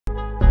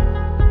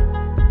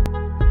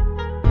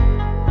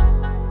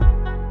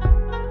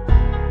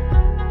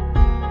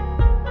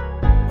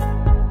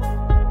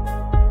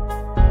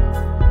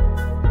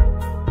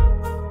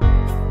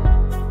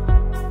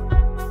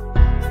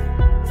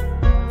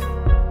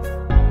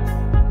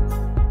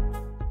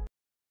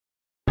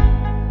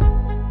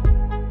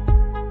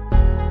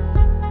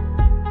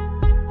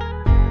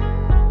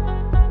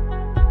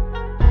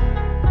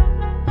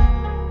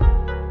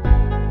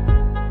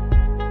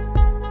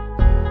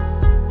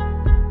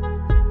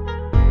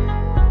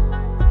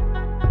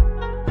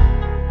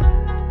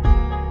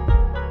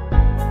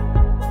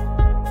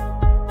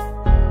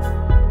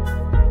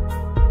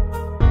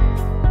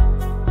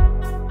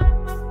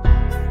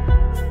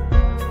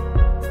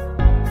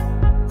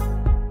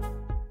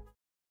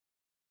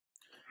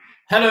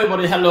Hello,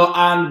 everybody. Hello,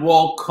 and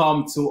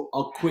welcome to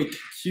a quick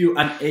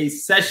Q&A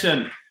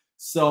session.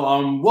 So,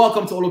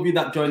 welcome to all of you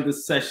that joined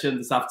this session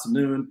this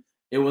afternoon.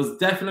 It was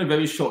definitely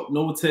very short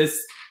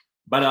notice,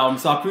 but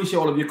so I appreciate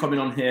all of you coming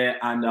on here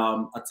and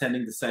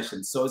attending the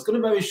session. So it's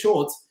going to be very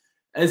short.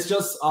 It's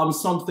just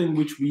something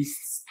which we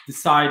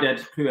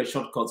decided, Period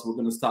Shortcuts, we're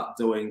going to start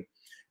doing.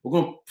 We're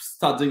going to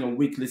start doing a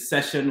weekly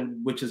session,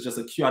 which is just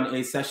a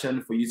Q&A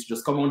session for you to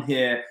just come on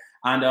here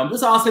and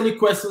just ask any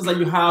questions that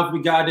you have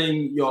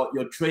regarding your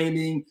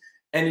training,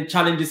 any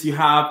challenges you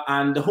have.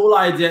 And the whole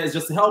idea is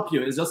just to help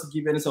you. It's just to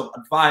give you any sort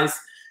of advice,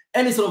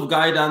 any sort of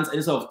guidance,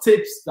 any sort of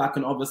tips that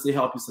can obviously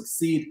help you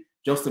succeed,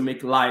 just to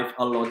make life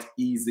a lot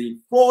easy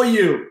for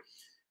you.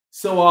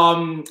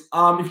 So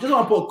if you just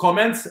want to put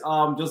comments,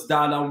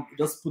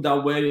 just put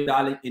down where you're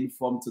dialing in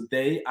from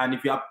today. And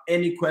if you have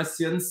any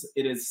questions,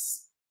 it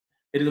is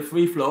a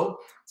free flow.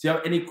 So you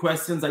have any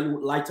questions that you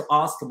would like to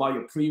ask about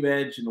your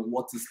pre-reg,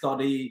 what to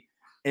study,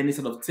 any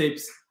sort of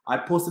tips. I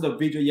posted a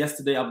video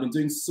yesterday. I've been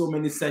doing so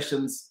many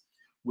sessions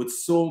with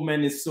so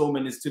many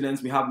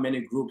students. We have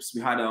many groups. We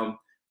had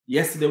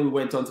yesterday we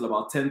went on till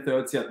about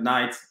 10:30 at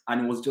night,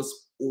 and it was just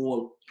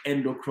all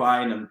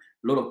endocrine and a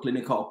lot of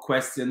clinical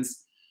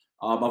questions.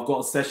 I've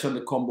got a session,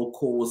 the combo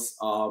course,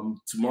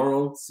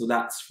 tomorrow. So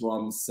that's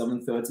from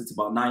 7:30 to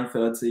about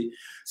 9:30.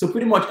 So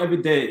pretty much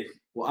every day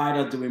we're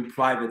either doing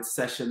private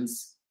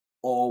sessions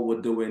or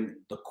we're doing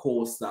the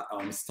course that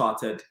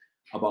started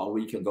about a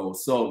week ago.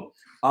 So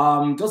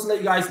just to let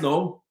you guys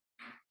know,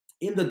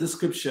 in the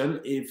description,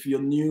 if you're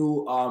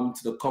new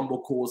to the combo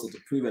course or the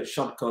Period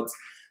Shortcuts,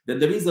 then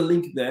there is a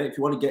link there if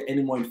you want to get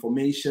any more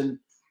information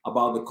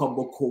about the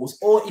combo course,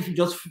 or if you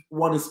just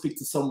want to speak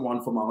to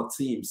someone from our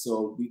team.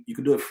 So you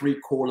can do a free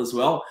call as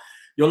well.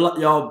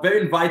 You're very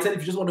invited.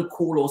 If you just want to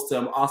call us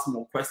to ask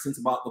more questions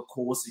about the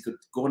course, you could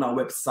go on our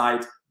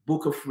website,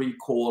 book a free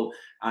call,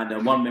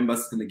 and one member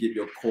is going to give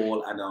you a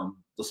call and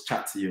just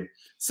chat to you.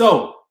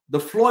 So the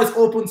floor is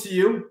open to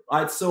you,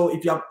 right? So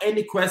if you have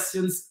any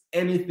questions,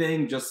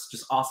 anything,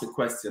 just ask a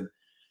question.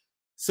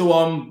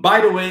 So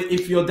by the way,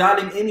 if you're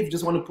dialing in, if you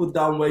just want to put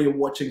down where you're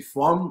watching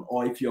from,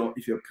 or if you're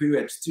a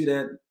pre-reg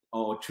student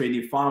or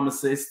trainee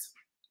pharmacist,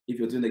 if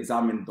you're doing the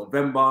exam in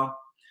November,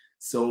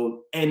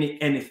 so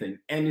anything,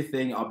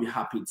 I'll be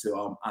happy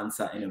to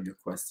answer any of your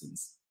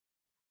questions.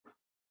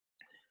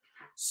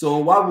 So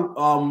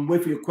while we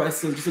wait for your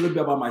questions, just a little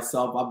bit about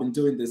myself. I've been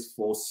doing this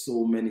for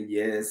so many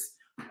years.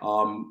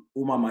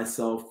 Uma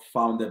myself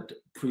founded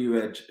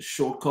Period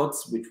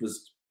Shortcuts, which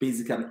was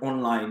basically an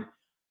online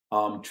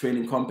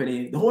training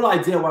company. The whole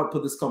idea why I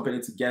put this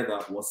company together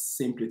was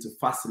simply to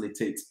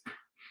facilitate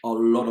a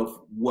lot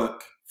of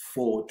work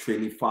for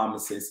trainee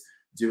pharmacists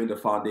during the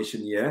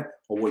foundation year,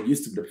 or what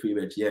used to be the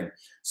pre-reg year.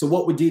 So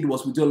what we did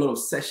was we do a lot of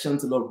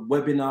sessions, a lot of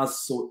webinars,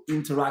 so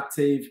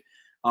interactive.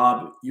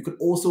 You can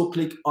also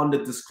click on the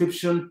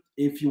description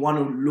if you want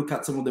to look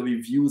at some of the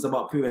reviews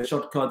about Period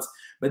Shortcuts.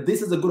 But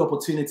this is a good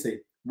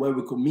opportunity where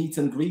we could meet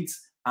and greet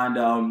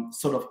and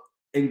sort of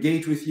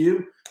engage with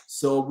you.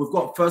 So we've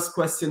got first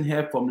question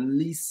here from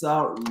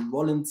Lisa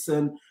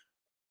Rollington.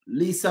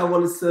 Lisa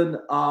Rollington,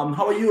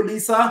 how are you,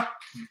 Lisa?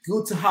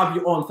 Good to have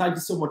you on. Thank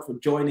you so much for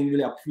joining.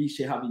 Really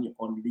appreciate having you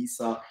on,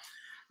 Lisa.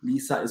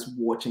 Lisa is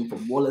watching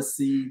from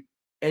Wallasey.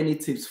 Any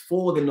tips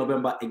for the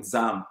November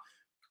exam?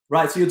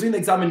 Right, so you're doing the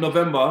exam in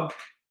November.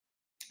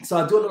 So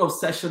I do a lot of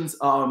sessions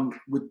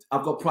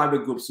I've got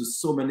private groups with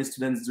so many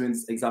students doing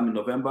this exam in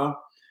November.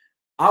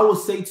 I will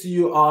say to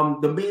you,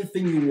 the main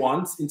thing you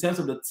want in terms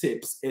of the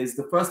tips is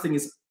the first thing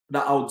is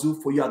that I'll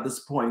do for you at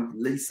this point,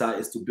 Lisa,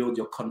 is to build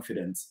your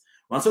confidence.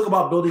 When I talk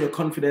about building your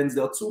confidence,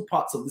 there are two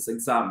parts of this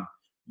exam.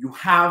 You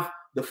have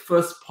the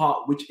first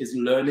part, which is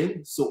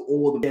learning. So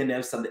all the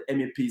NFs and the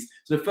MEPs.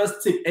 So the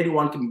first tip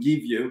anyone can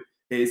give you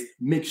is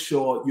make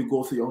sure you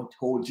go through your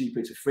whole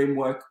GPT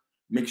framework.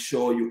 Make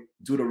sure you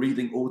do the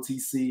reading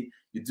OTC,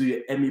 you do your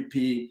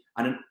MEP,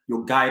 and then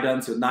your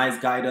guidance, your NICE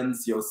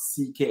guidance, your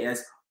CKS,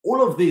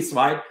 all of this,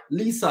 right?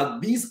 Lisa,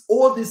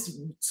 all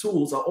these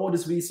tools or all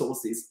these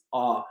resources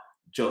are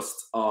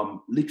just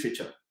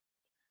literature.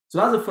 So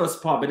that's the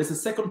first part, but there's a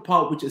second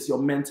part, which is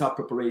your mental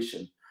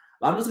preparation.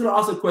 I'm just going to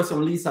ask a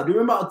question, Lisa. Do you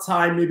remember a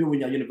time maybe when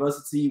you're at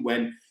university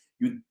when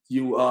you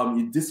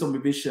did some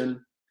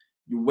revision,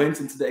 you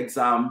went into the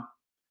exam,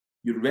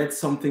 you read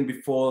something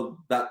before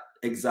that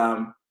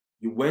exam,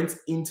 you went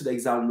into the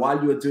exam, while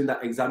you were doing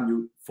that exam,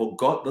 you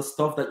forgot the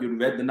stuff that you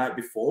read the night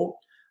before,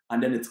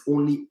 and then it's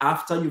only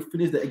after you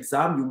finished the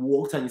exam, you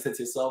walked and you said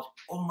to yourself,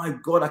 oh my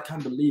God, I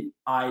can't believe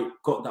I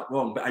got that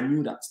wrong, but I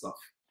knew that stuff.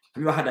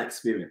 Have you ever had that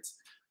experience?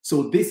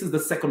 So this is the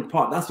second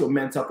part. That's your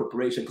mental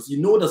preparation, because you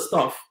know the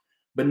stuff,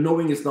 but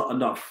knowing is not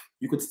enough.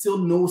 You could still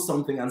know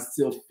something and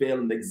still fail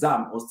in the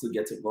exam or still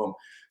get it wrong.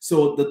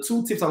 So the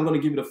two tips I'm going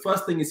to give you, the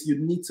first thing is you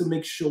need to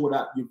make sure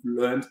that you've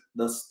learned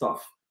the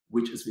stuff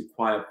which is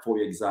required for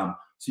your exam.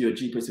 So your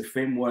GPT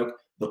framework,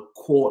 the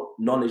core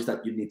knowledge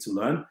that you need to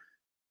learn,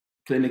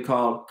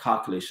 clinical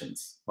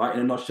calculations, right? In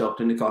a nutshell,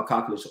 clinical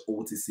calculation,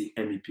 OTC,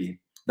 MEP.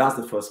 That's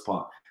the first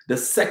part. The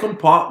second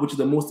part, which is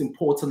the most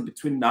important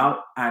between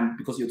now and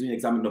because you're doing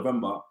exam in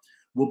November,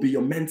 will be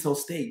your mental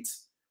state.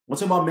 When I'm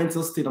talking about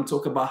mental state, I'm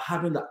talking about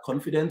having that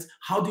confidence.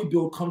 How do you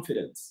build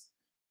confidence?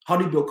 How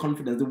do you build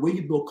confidence? The way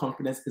you build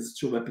confidence is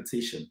through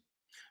repetition.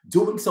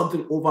 Doing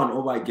something over and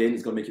over again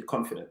is going to make you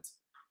confident.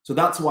 So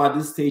that's why at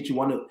this stage you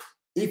want to,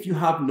 if you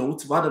have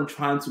notes, rather than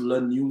trying to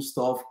learn new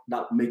stuff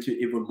that makes you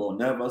even more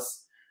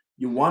nervous,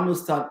 you want to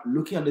start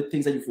looking at the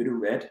things that you've already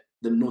read,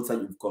 the notes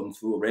that you've gone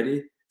through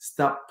already,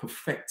 start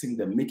perfecting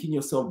them, making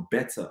yourself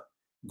better,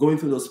 going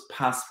through those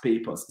past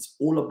papers. It's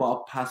all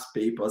about past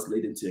papers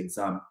leading to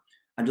exam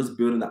and just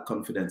building that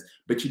confidence.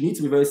 But you need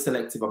to be very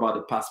selective about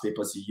the past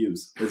papers you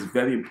use. It's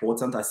very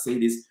important. I say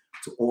this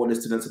to all the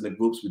students in the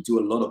groups. We do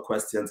a lot of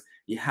questions.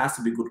 It has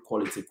to be good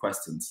quality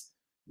questions.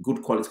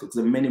 Good quality, because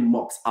there are many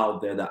mocks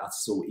out there that are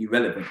so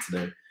irrelevant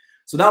today.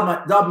 So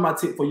that be my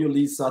tip for you,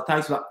 Lisa.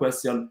 Thanks for that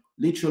question.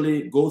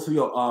 Literally go through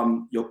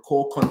your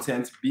core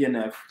content,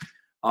 BNF.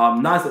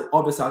 Nice.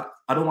 Obviously,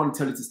 I don't want to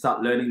tell you to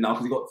start learning now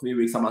because you got 3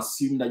 weeks. I'm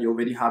assuming that you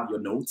already have your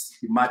notes.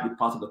 You might be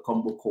part of the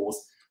combo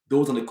course.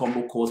 Those on the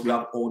combo course, we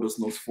have all those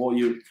notes for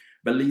you.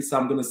 But Lisa,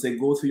 I'm going to say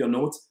go through your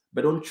notes,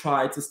 but don't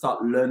try to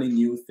start learning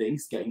new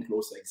things, getting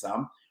close to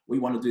exam. What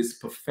you want to do is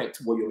perfect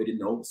what you already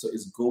know. So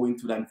it's going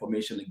through that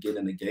information again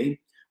and again.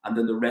 And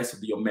then the rest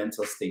will be your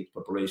mental state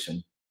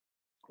preparation.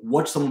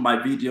 Watch some of my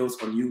videos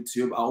on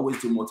YouTube. I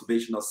always do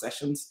motivational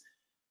sessions.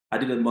 I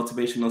did a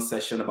motivational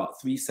session,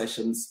 about 3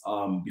 sessions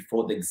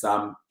before the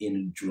exam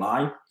in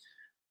July.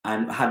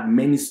 And I had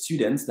many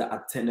students that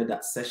attended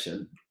that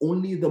session,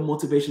 only the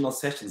motivational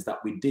sessions that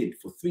we did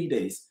for 3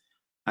 days.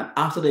 And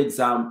after the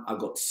exam, I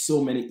got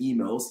so many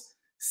emails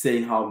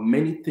saying how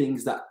many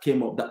things that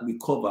came up that we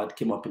covered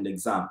came up in the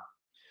exam.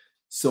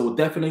 So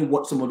definitely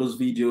watch some of those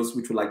videos,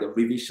 which were like the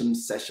revision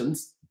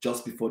sessions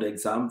just before the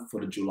exam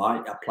for the July.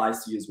 It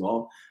applies to you as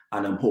well.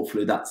 And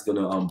hopefully that's going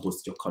to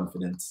boost your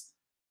confidence.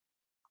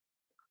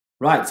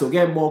 Right, so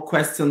again, more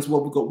questions.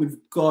 What we've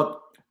got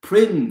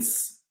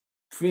Prince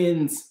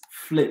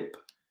Flip.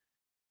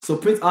 So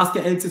Prince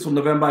asking anything from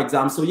November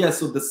exam. So yes,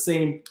 so the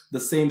same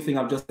thing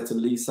I've just said to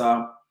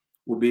Lisa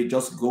will be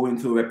just going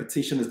through.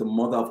 Repetition is the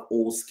mother of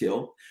all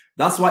skill.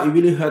 That's why it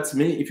really hurts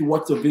me. If you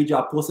watch the video,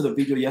 I posted a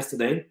video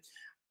yesterday.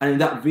 And in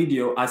that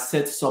video, I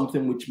said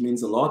something which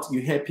means a lot.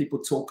 You hear people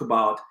talk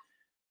about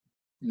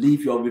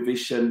leave your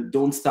revision.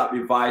 Don't start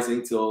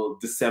revising till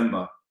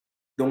December.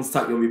 Don't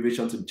start your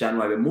revision till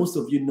January. Most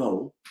of you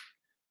know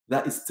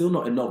that is still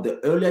not enough.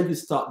 The earlier you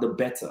start, the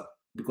better,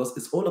 because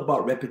it's all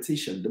about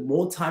repetition. The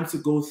more times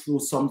you go through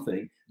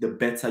something, the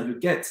better you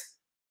get.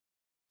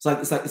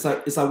 It's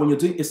like when you're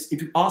doing. If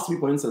you ask me,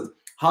 for instance,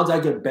 how do I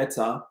get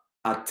better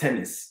at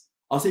tennis?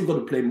 I'll say you've got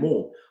to play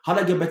more. How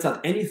do I get better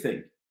at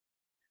anything?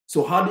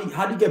 So how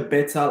do you get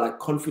better, like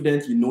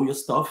confident, you know your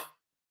stuff?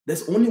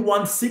 There's only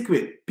one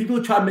secret.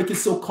 People try to make it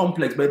so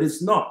complex, but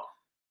it's not.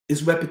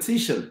 It's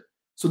repetition.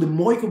 So the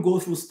more you can go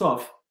through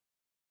stuff,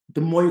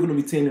 the more you're going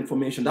to retain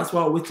information. That's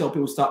why I always tell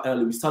people start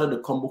early. We started the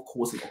combo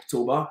course in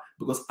October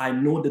because I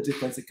know the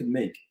difference it can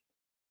make.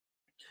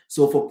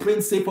 So for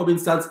Prince, say for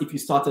instance, if you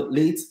started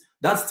late,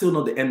 that's still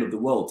not the end of the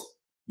world.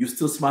 You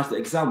still smash the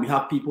exam. We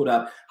have people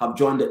that have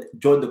joined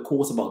the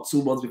course about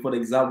 2 months before the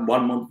exam,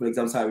 1 month before the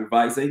exam, started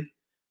revising,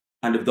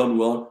 and they've done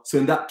well. So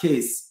in that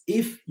case,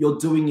 if you're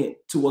doing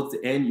it towards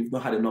the end, you've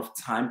not had enough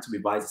time to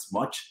revise as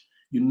much,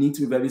 you need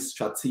to be very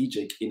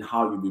strategic in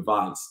how you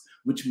revise,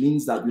 which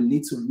means that you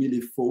need to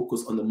really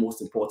focus on the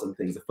most important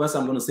things. The first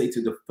I'm going to say to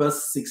you, the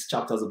first 6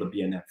 chapters of the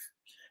BNF,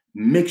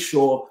 make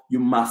sure you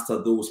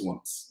master those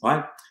ones,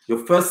 right?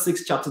 Your first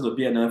 6 chapters of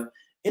BNF,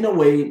 in a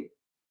way,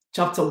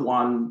 chapter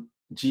 1,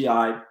 GI,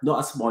 not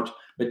as much,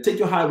 but take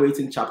your high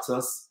rating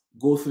chapters,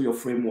 go through your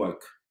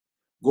framework.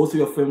 Go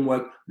through your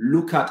framework,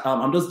 look at,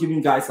 I'm just giving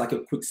you guys like a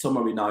quick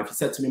summary now. If you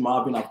said to me,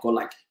 Marvin, I've got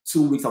like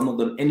 2 weeks, I've not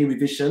done any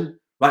revision.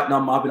 Right now,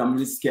 Marvin, I'm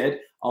really scared.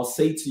 I'll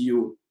say to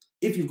you,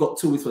 if you've got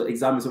 2 weeks for the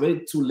exam, it's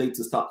already too late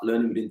to start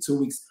learning within 2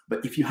 weeks.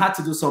 But if you had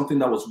to do something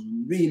that was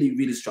really,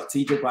 really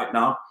strategic right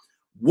now,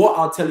 what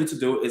I'll tell you to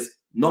do is,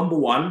 number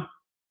 1,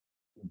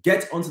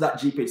 get onto that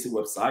GPHC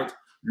website,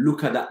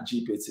 look at that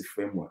GPHC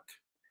framework.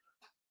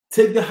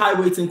 Take the high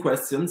rating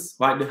questions,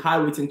 right? The high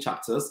rating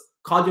chapters,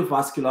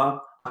 cardiovascular,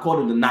 I call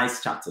them the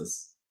nice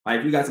chapters. Right?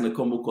 If you guys in the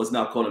combo course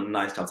now, I call them the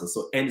nice chapters.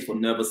 So N is for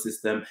nervous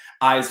system,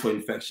 I is for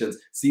infections,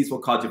 C is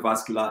for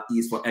cardiovascular, E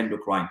is for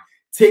endocrine.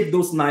 Take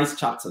those nice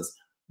chapters,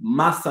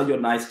 master your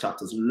nice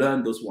chapters,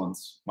 learn those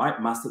ones,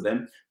 right? Master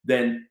them.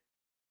 Then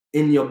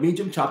in your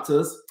medium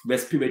chapters,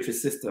 respiratory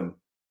system,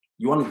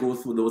 you want to go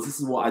through those. This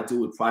is what I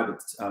do with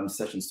private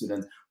session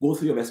students. Go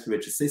through your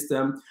respiratory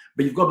system,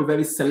 but you've got to be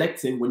very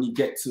selective when you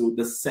get to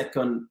the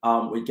second,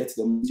 when you get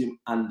to the medium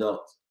and the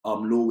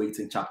low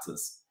rating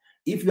chapters.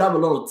 If you have a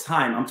lot of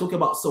time, I'm talking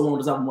about someone who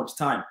doesn't have much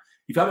time.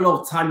 If you have a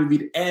lot of time, you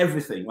read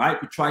everything, right?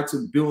 You try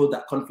to build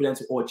that confidence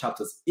with all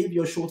chapters. If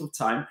you're short of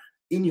time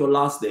in your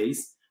last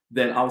days,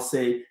 then I'll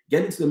say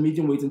get into the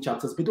medium rating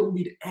chapters, but don't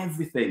read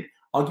everything.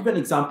 I'll give you an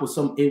example,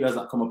 some areas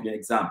that come up in your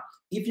exam.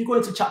 If you go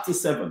into chapter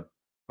 7,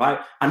 right?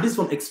 And this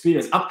from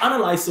experience, I've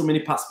analyzed so many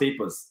past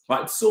papers,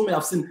 right? So many,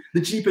 I've seen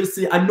the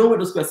GPHC, I know where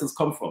those questions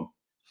come from.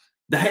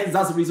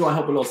 That's the reason why I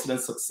help a lot of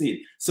students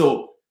succeed.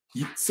 So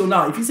So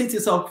now, if you say to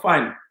yourself,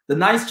 fine, the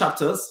nice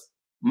chapters,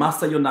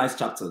 master your nice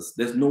chapters.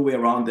 There's no way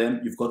around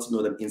them. You've got to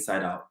know them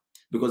inside out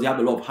because you have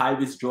a lot of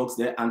high-risk drugs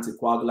there,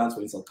 anticoagulants,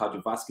 for instance,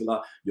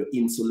 cardiovascular, your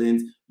insulin,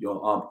 your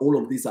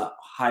all of these are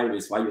high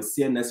risk, right? Your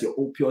CNS, your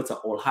opioids are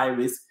all high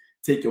risk.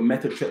 Take your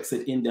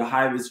methotrexate in, they're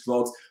high-risk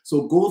drugs.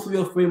 So go through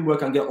your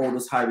framework and get all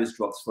those high-risk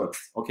drugs first,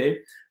 okay?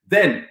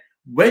 Then,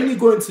 when you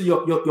go into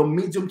your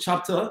medium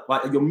chapter,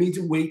 right, your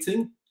medium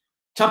weighting,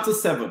 chapter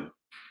 7,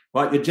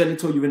 right, your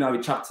genital urinary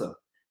chapter.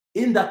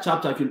 In that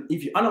chapter,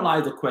 if you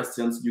analyze the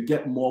questions, you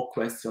get more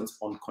questions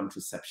on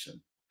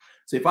contraception.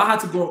 So if I had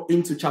to go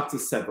into chapter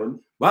 7,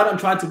 rather than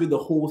trying to read the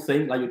whole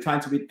thing, like you're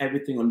trying to read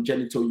everything on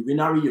genital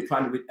urinary, you're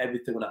trying to read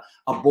everything on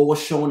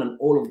abortion and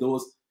all of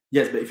those.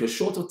 Yes, but if you're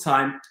short of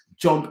time,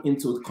 jump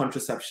into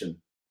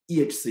contraception,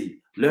 EHC,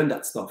 learn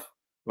that stuff,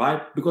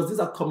 right? Because these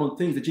are common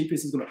things. The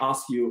GPS is going to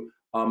ask you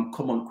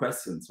common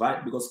questions,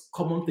 right? Because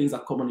common things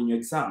are common in your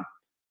exam,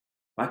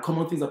 right?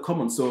 Common things are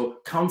common. So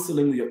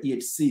counseling with your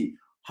EHC,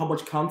 how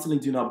much counseling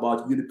do you know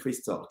about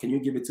uniprestal? Can you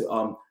give it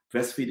to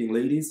breastfeeding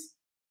ladies?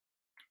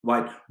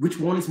 Right? Which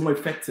one is more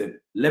effective,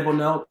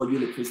 Levonorgestrel or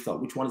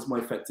uniprestal? Which one is more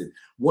effective?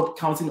 What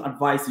counseling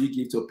advice do you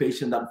give to a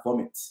patient that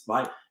vomits?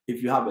 Right?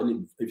 If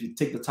you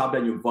take the tablet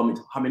and you vomit,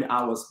 how many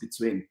hours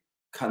between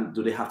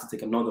do they have to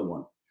take another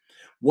one?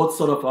 What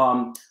sort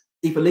of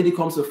if a lady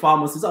comes to a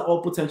pharmacy, these are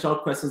all potential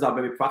questions that are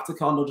very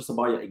practical, not just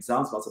about your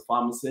exams, but as a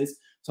pharmacist.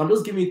 So I'm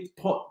just giving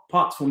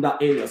parts from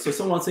that area. So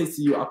someone says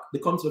to you, they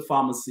come to the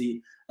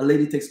pharmacy, a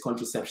lady takes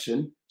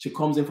contraception, she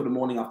comes in for the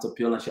morning after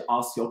pill and she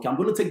asks you, okay, I'm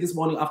going to take this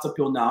morning after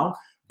pill now,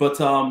 but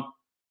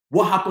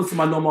what happens to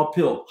my normal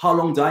pill? How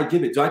long do I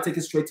give it? Do I take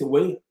it straight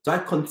away? Do I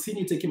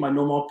continue taking my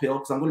normal pill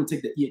because I'm going to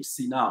take the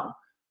EHC now?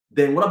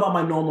 Then what about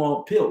my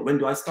normal pill? When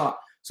do I start?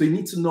 So you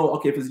need to know,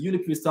 okay, if it's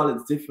uniprestal,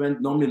 it's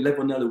different. Normally,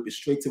 Levonorgestrel will be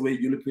straight away.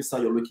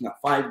 Uniprestal, you're looking at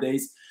 5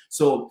 days.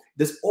 So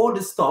there's all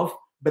this stuff,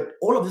 but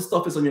all of this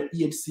stuff is on your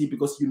EHC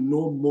because you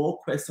know more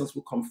questions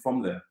will come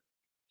from there.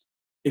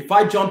 If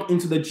I jump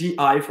into the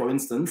GI, for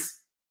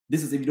instance,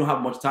 this is if you don't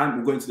have much time,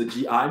 we'll go into the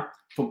GI.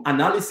 From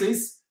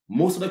analysis,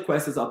 most of the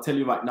questions I'll tell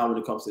you right now when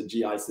it comes to the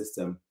GI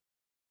system,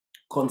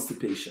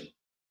 constipation,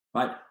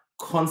 right?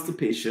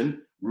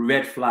 Constipation,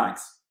 red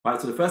flags. Right,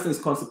 so the first thing is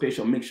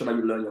constipation. Make sure that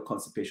you learn your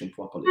constipation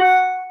properly.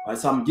 Right,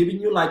 so I'm giving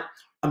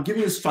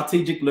you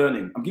strategic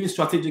learning. I'm giving you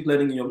strategic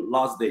learning in your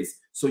last days.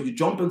 So you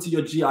jump into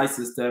your GI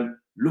system,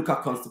 look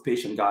at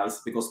constipation, guys,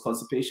 because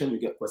constipation, you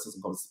get questions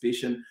on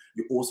constipation.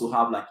 You also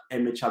have like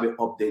MHRA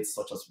updates,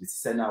 such as with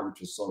Senna, which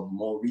was sort of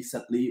more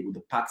recently with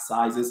the pack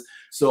sizes.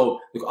 So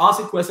you can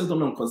ask you questions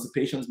on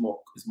constipation is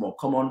more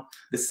common.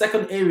 The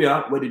second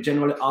area where they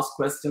generally ask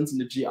questions in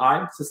the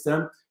GI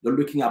system, you're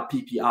looking at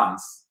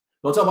PPIs.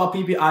 Don't talk about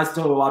PPIs,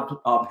 talk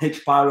about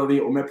H. pylori,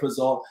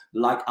 omeprazole,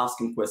 like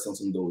asking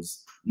questions on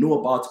those.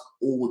 Know about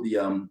all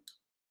the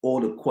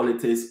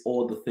qualities,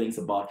 all the things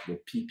about your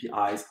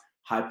PPIs,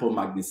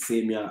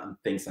 hypomagnesemia, and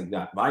things like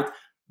that, right?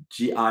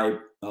 GI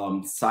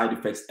side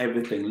effects,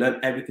 everything. Learn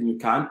everything you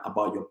can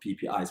about your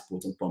PPIs,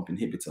 proton pump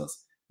inhibitors.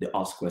 They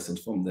ask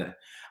questions from there.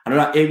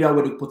 Another area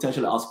where they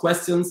potentially ask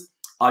questions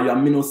are your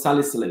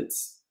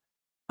aminosalicylates.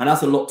 And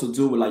that's a lot to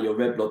do with like your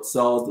red blood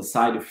cells, the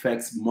side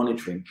effects,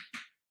 monitoring.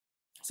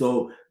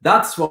 So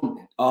that's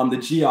from the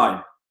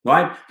GI,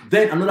 right?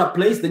 Then another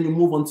place, then you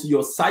move on to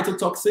your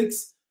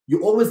cytotoxics.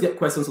 You always get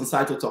questions on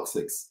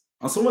cytotoxics.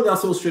 And some of them are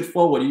so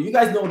straightforward. You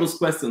guys know those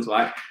questions,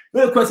 right?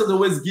 The questions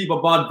always give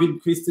about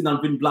vincristine and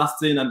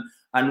vinblastine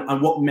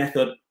and what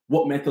method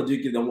do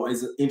you give them? What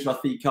is it,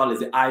 intrathecal?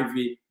 Is it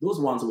IV? Those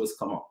ones always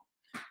come up.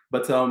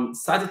 But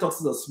cytotoxics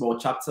is a small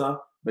chapter,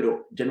 but it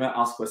generally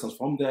ask questions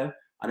from there.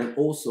 And then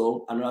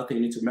also, another thing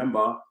you need to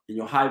remember, in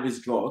your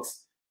high-risk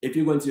drugs, if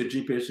you go into your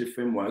GPHC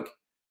framework,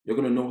 you're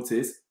going to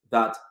notice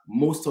that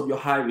most of your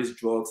high-risk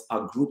drugs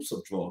are groups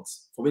of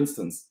drugs. For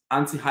instance,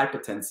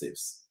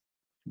 antihypertensives,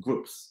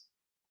 groups,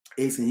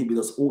 ACE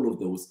inhibitors, all of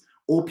those,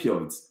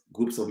 opioids,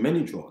 groups of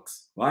many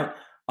drugs, right?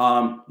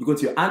 You go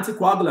to your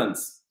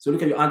anticoagulants. So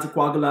look at your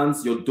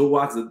anticoagulants, your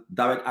DOACs, the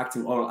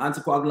direct-acting oral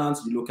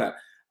anticoagulants. You look at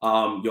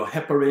your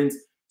heparins.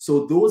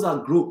 So those are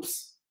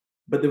groups,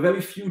 but there are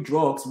very few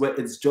drugs where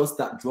it's just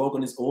that drug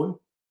on its own,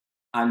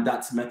 and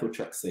that's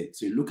methotrexate.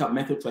 So you look at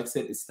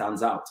methotrexate, it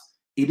stands out.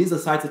 It is a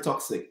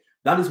cytotoxic.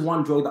 That is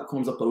one drug that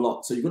comes up a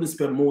lot. So you're going to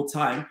spend more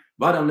time,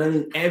 rather than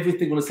learning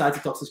everything on the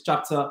cytotoxics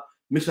chapter,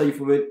 make sure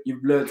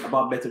you've learned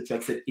about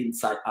methotrexate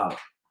inside out.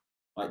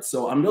 Right?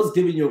 So I'm just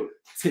giving you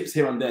tips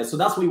here and there. So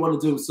that's what you want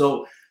to do.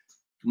 So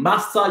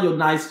master your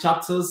nice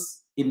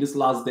chapters in these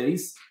last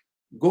days.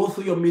 Go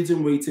through your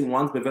medium weighting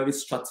ones, be very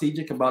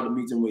strategic about the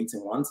medium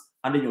weighting ones,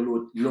 and then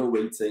your low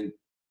weighting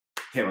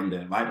here and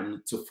there, right? And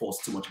not to force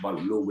too much about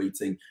your low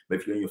weighting, but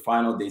if you're in your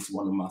final days, you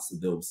want to master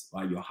those,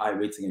 right? Your high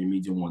rating and your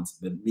medium ones,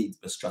 but be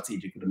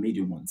strategic with the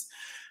medium ones.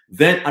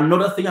 Then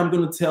another thing I'm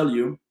going to tell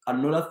you,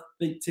 another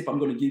tip I'm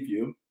going to give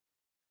you,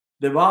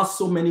 there are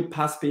so many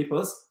past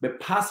papers, but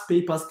past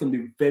papers can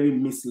be very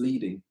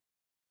misleading.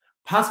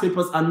 Past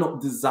papers are not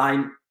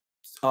designed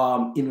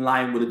in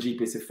line with the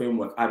GPHC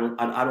framework. I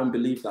don't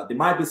believe that. There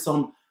might be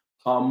some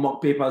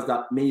mock papers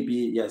that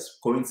maybe, yes,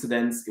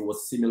 coincidence, it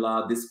was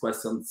similar. These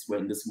questions were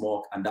in this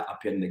mock and that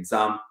appeared in the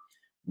exam.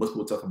 Most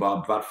people talk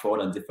about Bradford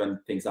and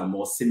different things that are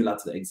more similar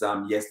to the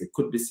exam. Yes, they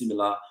could be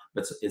similar,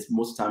 but it's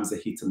most times a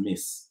hit and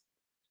miss.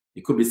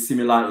 It could be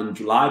similar in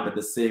July, but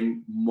the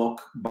same mock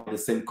by the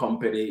same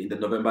company in the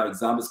November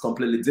exam is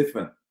completely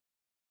different.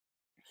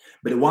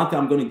 But the one thing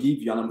I'm going to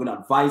give you and I'm going to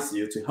advise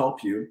you to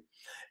help you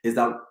is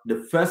that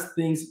the first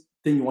thing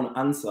you want to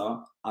answer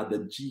are the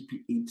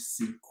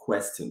GPHC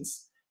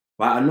questions.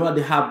 Right? I know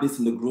they have this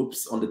in the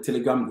groups, on the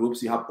Telegram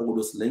groups, you have all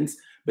those links,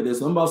 but there's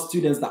a number of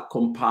students that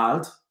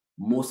compiled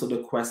most of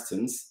the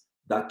questions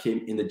that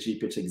came in the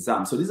GPH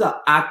exam. So these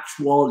are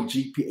actual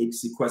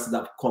GPHC questions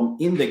that come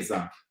in the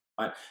exam.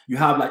 Right? You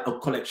have like a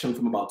collection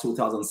from about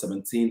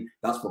 2017,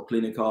 that's for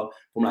clinical,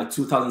 from like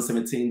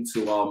 2017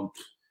 to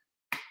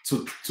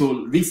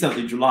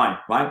recently July,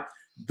 right?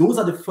 Those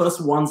are the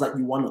first ones that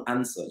you want to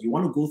answer. You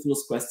want to go through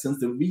those questions.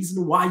 The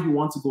reason why you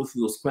want to go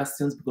through those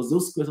questions, because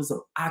those questions have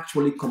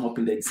actually come up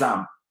in the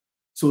exam.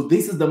 So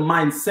this is the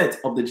mindset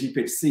of the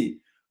GPHC.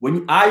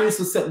 I used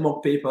to set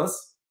mock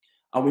papers,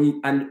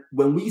 and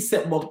when we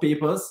set mock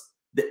papers,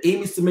 the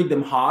aim is to make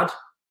them harder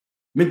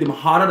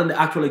than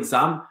the actual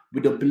exam,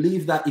 with the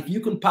belief that if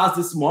you can pass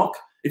this mock,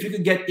 if you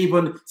can get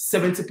even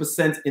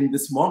 70% in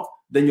this mock,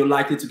 then you're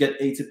likely to get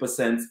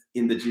 80%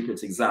 in the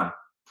GPH exam.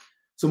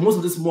 So most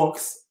of these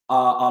mocks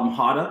are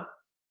harder,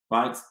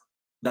 right,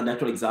 than the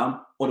actual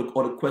exam, or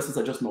the questions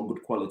are just not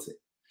good quality.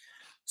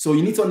 So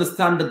you need to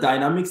understand the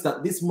dynamics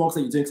that these mocks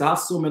that you're doing. So I have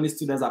so many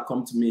students that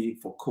come to me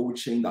for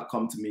coaching, that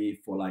come to me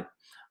for like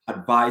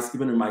advice,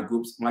 even in my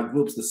groups. My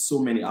groups, there's so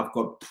many. I've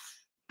got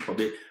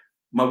probably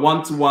my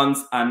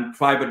one-to-ones and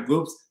private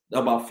groups,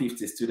 about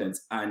 50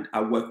 students, and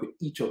I work with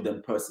each of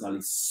them personally,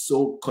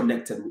 so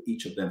connected with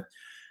each of them.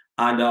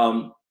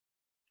 And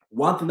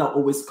one thing that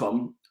always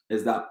comes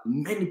is that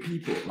many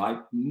people, like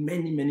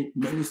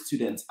many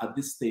students at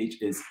this stage,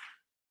 is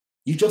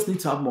you just need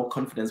to have more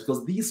confidence,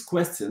 because these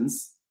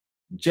questions,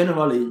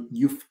 generally,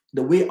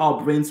 the way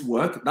our brains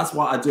work, that's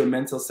why I do a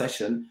mental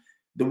session.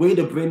 The way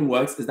the brain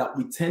works is that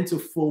we tend to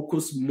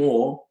focus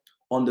more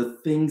on the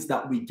things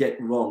that we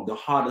get wrong, the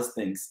hardest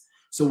things.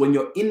 So when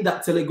you're in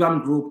that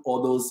Telegram group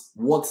or those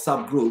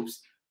WhatsApp groups,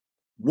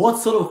 what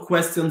sort of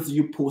questions do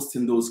you post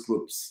in those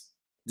groups?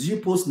 Do you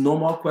post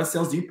normal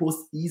questions? Do you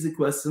post easy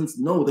questions?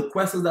 No, the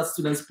questions that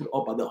students put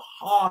up are the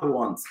hard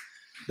ones,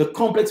 the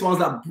complex ones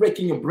that break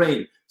in your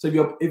brain. So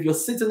if you're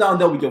sitting down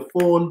there with your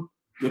phone,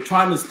 you're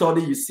trying to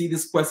study, you see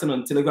this question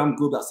on Telegram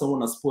group that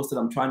someone has posted,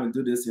 I'm trying to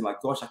do this, you're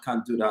like, gosh, I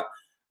can't do that.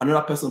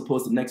 Another person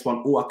posts the next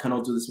one, oh, I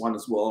cannot do this one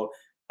as well.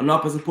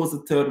 Another person posts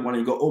the third one,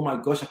 and you go, oh my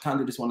gosh, I can't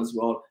do this one as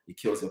well. It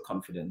kills your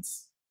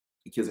confidence.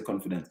 It kills your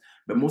confidence.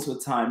 But most of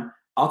the time,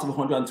 out of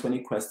 120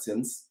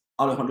 questions,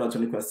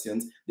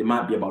 there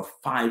might be about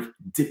 5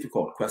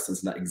 difficult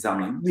questions in that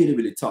exam, like really,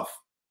 really tough.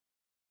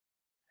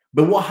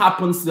 But what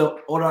happens to the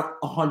other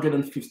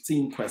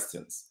 115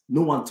 questions?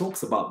 No one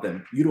talks about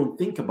them. You don't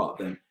think about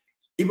them.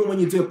 Even when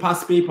you do a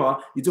past paper,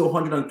 you do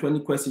 120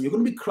 questions, you're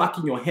going to be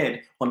cracking your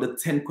head on the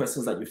 10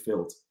 questions that you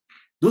failed.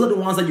 Those are the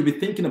ones that you'll be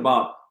thinking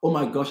about, oh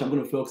my gosh, I'm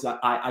going to fail because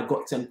I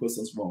got 10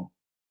 questions wrong.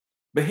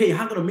 But hey,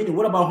 hang on a minute,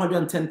 what about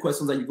 110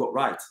 questions that you got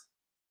right?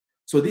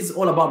 So this is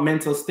all about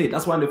mental state.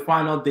 That's why in the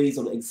final days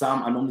of the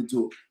exam, I normally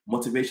do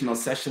motivational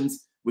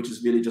sessions, which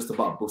is really just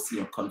about boosting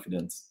your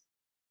confidence.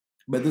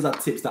 But those are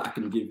tips that I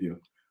can give you.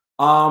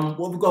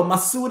 What we've got,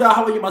 Masuda.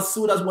 How are you,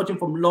 Masuda's watching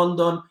from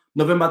London.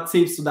 November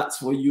tips, so that's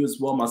for you as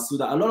well,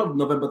 Masuda. A lot of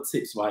November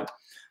tips, right?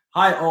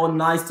 Hi, all.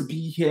 Nice to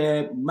be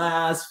here.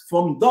 Maz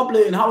from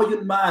Dublin. How are you,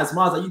 Maz?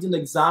 Maz, are you doing the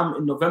exam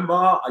in November?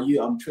 Are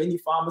you trainee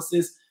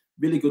pharmacist?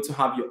 Really good to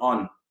have you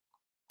on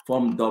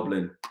from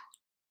Dublin.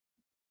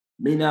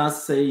 Mina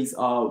says,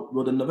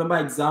 will the November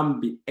exam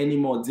be any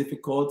more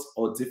difficult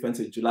or different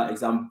to the July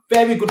exam?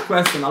 Very good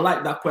question. I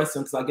like that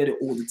question because I get it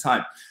all the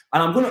time.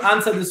 And I'm going to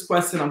answer this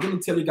question. I'm going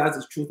to tell you guys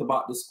the truth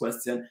about this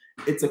question.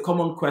 It's a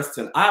common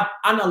question. I've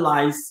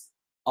analyzed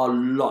a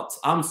lot.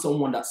 I'm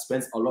someone that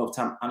spends a lot of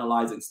time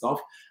analyzing stuff.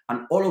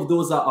 And all of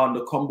those are on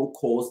the combo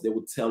course. They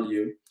will tell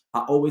you.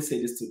 I always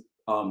say this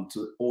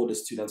to all the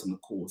students on the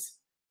course.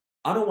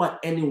 I don't want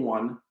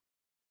anyone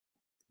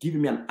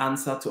giving me an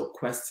answer to a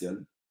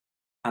question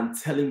and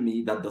telling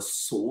me that the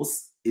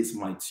source is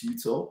my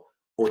tutor,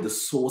 or the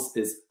source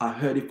is I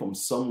heard it from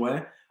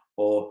somewhere,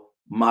 or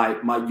my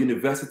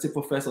university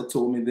professor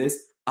told me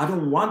this. I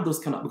don't want those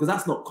kind of, because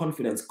that's not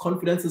confidence.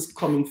 Confidence is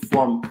coming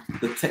from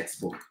the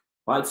textbook,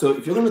 right? So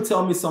if you're going to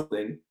tell me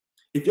something,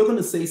 if you're going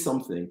to say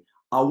something,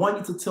 I want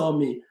you to tell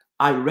me,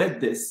 I read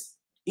this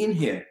in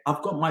here.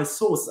 I've got my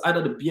source,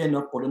 either the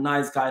BNF or the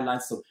NICE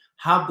guidelines. So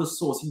have the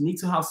source. You need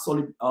to have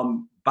solid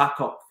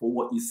backup for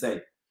what you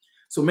say.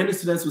 So many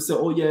students will say,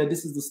 oh yeah,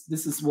 this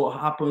is what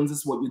happens, this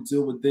is what you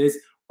do with this.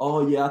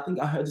 Oh yeah, I think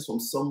I heard this from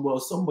somewhere,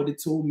 somebody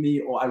told me,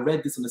 or I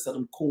read this in a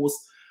certain course,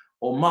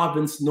 or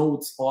Marvin's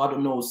notes, or I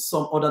don't know,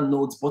 some other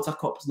notes,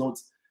 Buttercup's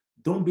notes.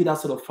 Don't be that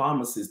sort of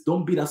pharmacist.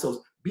 Don't be that sort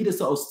of, be the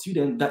sort of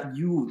student that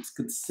you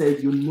could say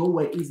you know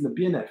where it is in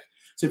the BNF.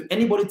 So if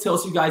anybody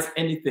tells you guys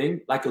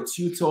anything, like a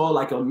tutor,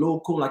 like a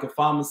local, like a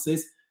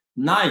pharmacist,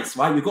 nice,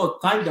 right? You got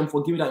to thank them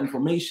for giving that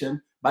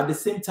information, but at the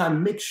same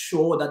time, make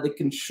sure that they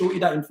can show you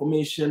that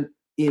information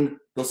in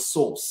the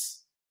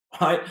source,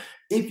 right?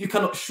 If you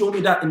cannot show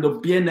me that in the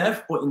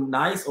BNF or in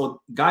NICE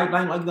or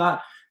guideline like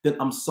that, then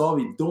I'm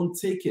sorry, don't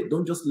take it.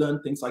 Don't just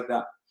learn things like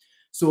that.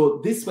 So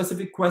this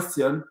specific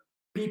question,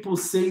 people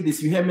say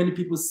this. You hear many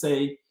people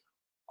say,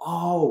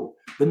 oh,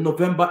 the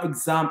November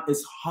exam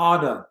is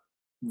harder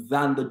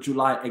than the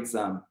July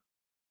exam.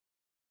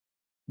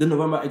 The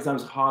November exam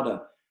is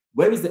harder.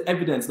 Where is the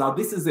evidence? Now,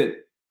 this is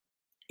it.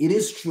 It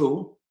is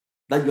true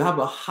that you have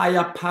a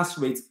higher pass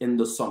rate in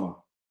the summer.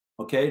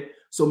 Okay?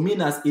 So,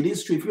 Minas, it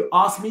is true. If you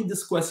ask me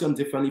this question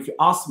differently, if you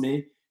ask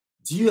me,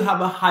 do you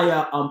have a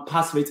higher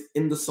pass rate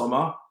in the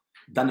summer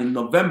than in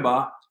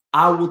November?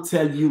 I will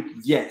tell you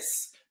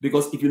yes.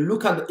 Because if you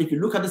look at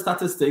the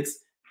statistics,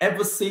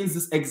 ever since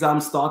this exam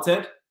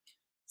started,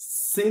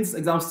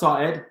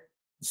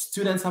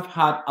 students have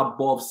had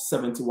above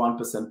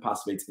 71%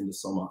 pass rate in the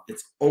summer.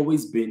 It's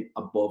always been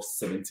above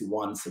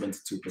 71,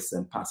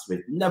 72% pass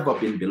rate, never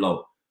been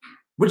below,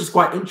 which is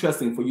quite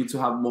interesting for you to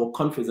have more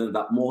confidence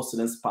that more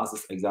students pass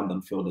this exam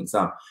than fail the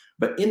exam.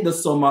 But in the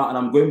summer, and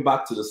I'm going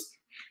back to this,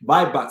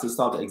 back to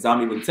start the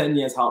exam, even 10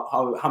 years,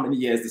 how many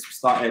years this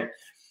started,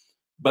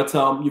 but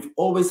you've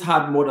always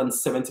had more than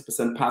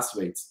 70% pass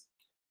rates.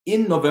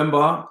 In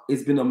November,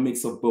 it's been a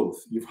mix of both.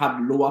 You've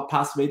had lower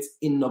pass rates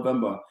in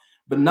November.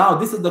 But now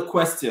this is the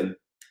question.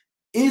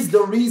 Is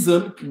the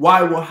reason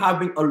why we're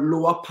having a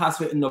lower pass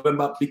rate in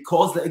November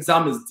because the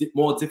exam is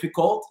more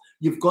difficult?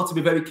 You've got to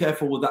be very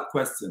careful with that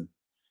question.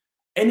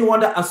 Anyone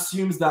that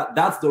assumes that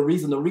that's the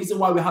reason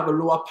why we have a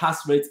lower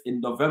pass rate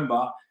in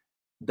November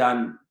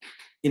than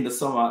in the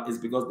summer is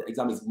because the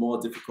exam is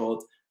more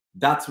difficult,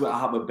 that's where I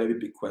have a very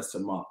big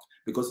question mark,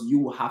 because you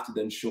will have to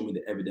then show me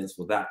the evidence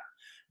for that.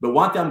 But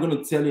one thing I'm going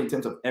to tell you in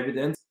terms of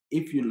evidence,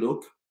 if you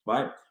look,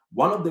 right,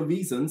 one of the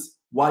reasons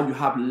why you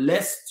have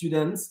less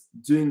students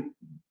doing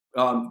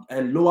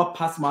a lower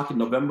pass mark in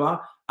November,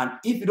 and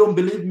if you don't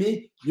believe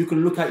me, you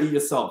can look at it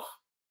yourself.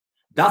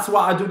 That's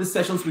why I do the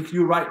sessions with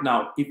you right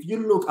now. If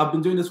you look, I've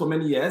been doing this for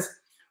many years.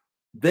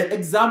 The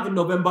exam in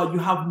November, you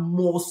have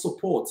more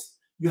support.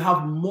 You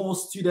have more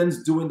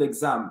students doing the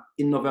exam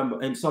in November,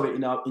 and sorry,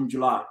 in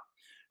July.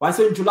 Right?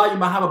 So in July, you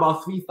might have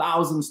about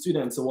 3,000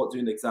 students or what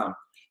doing the exam.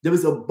 There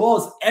is a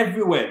buzz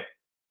everywhere.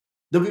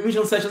 The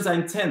revision sessions are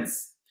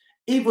intense.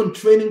 Even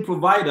training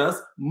providers,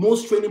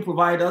 most training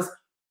providers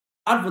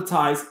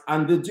advertise,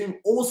 and they're doing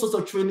all sorts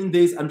of training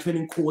days and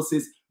training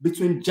courses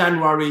between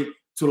January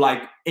to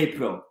like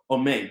April or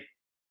May.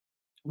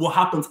 What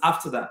happens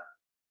after that?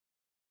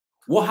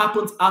 What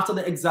happens after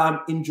the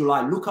exam in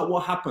July? Look at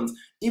what happens.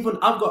 Even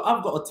I've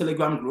got a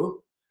Telegram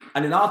group,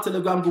 and in our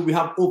Telegram group, we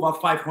have over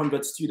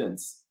 500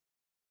 students.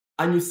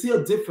 And you see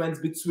a difference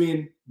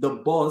between the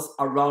buzz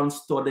around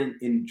studying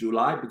in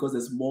July because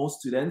there's more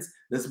students,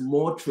 there's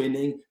more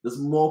training, there's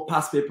more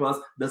past papers,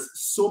 there's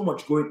so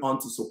much going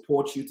on to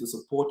support you, to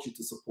support you,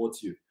 to support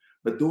you.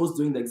 But those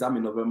doing the exam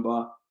in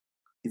November,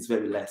 it's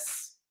very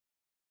less.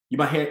 You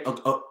might hear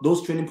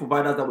those training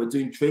providers that were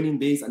doing training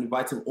days and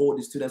inviting all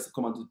the students to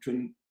come and do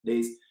training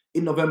days.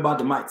 In November,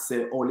 they might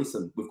say, oh,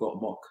 listen, we've got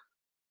a mock.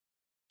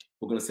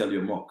 We're going to sell you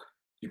a mock.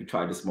 You can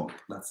try this mock.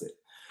 That's it.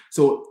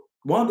 So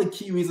one of the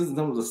key reasons in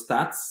terms of the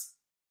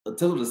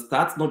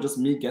stats, not just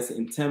me guessing,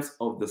 in terms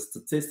of the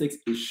statistics,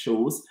 it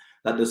shows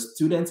that the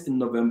students in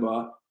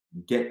November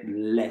get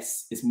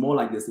less. It's more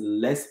like there's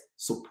less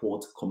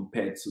support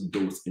compared to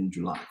those in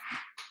July.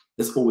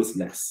 There's always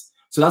less.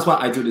 So that's why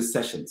I do these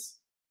sessions.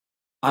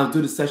 I'll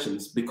do the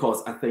sessions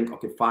because I think,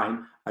 okay,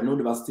 fine, I know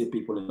there are still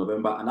people in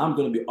November, and I'm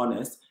going to be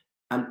honest,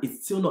 and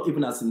it's still not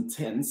even as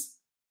intense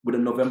with the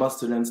November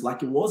students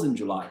like it was in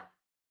July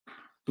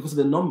because of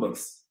the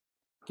numbers.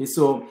 Okay,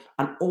 so,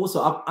 and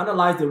also I've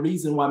analyzed the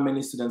reason why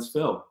many students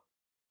fail,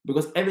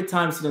 because every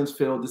time students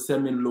fail, they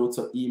send me loads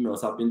of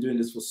emails. I've been doing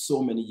this for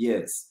so many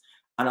years,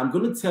 and I'm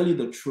going to tell you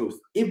the truth.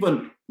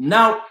 Even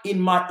now in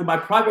my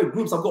private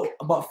groups, I've got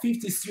about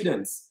 50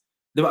 students.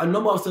 There are a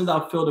number of students that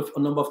have failed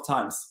a number of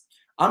times.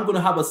 I'm going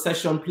to have a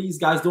session. Please,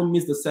 guys, don't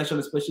miss the session,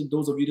 especially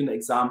those of you doing the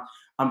exam.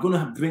 I'm going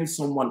to bring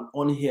someone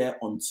on here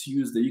on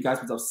Tuesday. You guys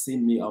must have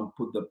seen me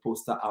put the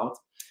poster out.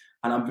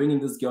 And I'm bringing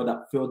this girl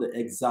that failed the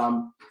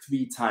exam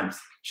 3 times.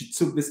 She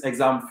took this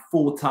exam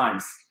 4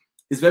 times.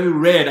 It's very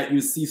rare that you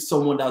see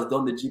someone that's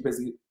done the GPS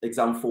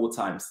exam 4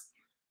 times.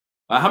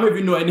 How many of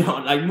you know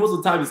anyone? Like most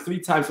of the time, it's 3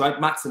 times, right?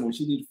 Maximum.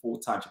 She did 4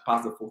 times. She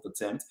passed the 4th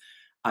attempt.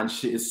 And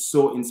she is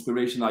so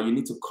inspirational. You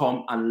need to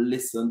come and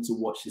listen to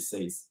what she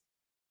says.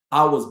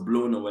 I was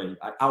blown away.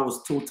 I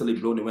was totally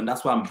blown away. And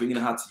that's why I'm bringing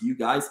her to you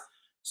guys.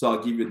 So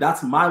I'll give you,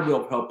 that's my way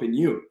of helping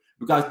you.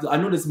 Because I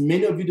know there's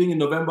many of you doing in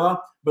November,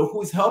 but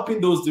who's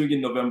helping those doing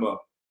in November?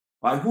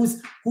 Right?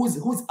 Who's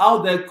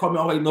out there coming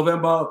out in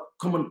November?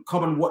 Come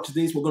and watch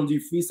this. We're going to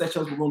do free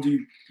sessions. We're going to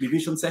do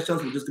revision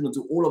sessions. We're just going to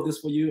do all of this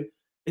for you.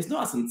 It's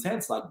not as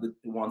intense like the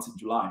ones in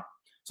July.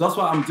 So that's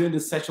why I'm doing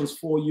these sessions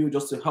for you,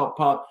 just to help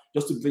out,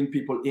 just to bring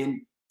people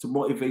in, to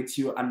motivate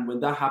you. And when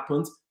that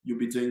happens, you'll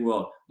be doing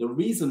well. The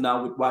reason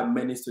now with why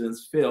many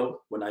students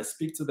fail when I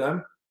speak to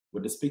them,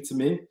 when they speak to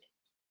me,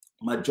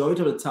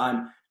 majority of the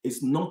time,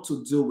 it's not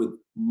to do with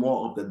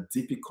more of the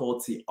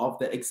difficulty of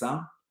the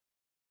exam.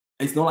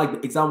 It's not like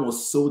the exam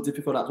was so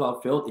difficult that's why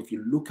I failed. If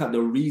you look at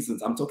the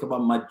reasons, I'm talking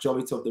about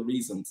majority of the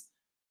reasons.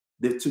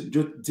 They're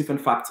two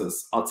different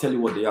factors. I'll tell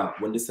you what they are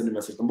when they send a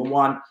message. Number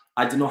one,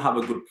 I did not have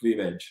a good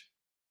pre-reg.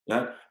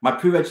 Yeah? My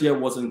pre-reg year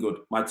wasn't good.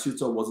 My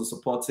tutor wasn't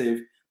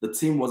supportive. The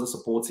team wasn't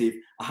supportive.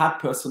 I had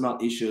personal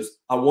issues.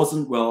 I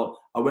wasn't well.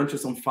 I went through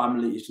some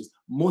family issues.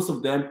 Most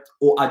of them,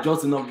 or I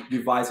just did not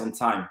revise on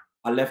time.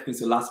 I left things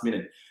to the last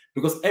minute.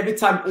 Because every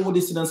time all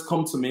these students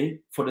come to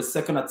me for the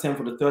second attempt,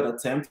 for the third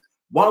attempt,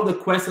 one of the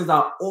questions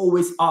I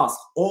always ask,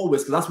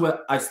 always, because that's where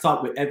I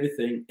start with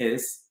everything,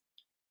 is,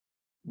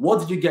 what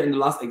did you get in the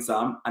last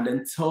exam? And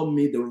then tell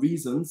me the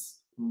reasons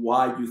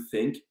why you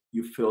think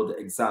you failed the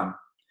exam.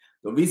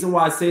 The reason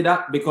why I say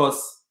that,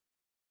 because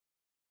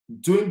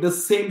doing the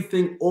same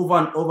thing over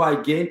and over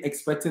again,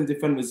 expecting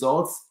different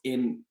results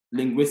in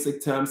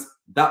linguistic terms,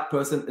 that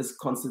person is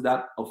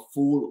considered a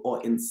fool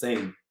or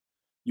insane.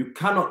 You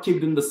cannot keep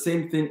doing the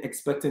same thing,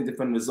 expecting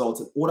different results.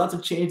 In order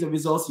to change the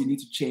results, you need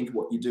to change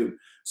what you do.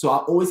 So I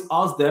always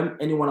ask them,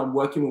 anyone I'm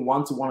working with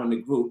one-to-one in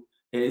the group,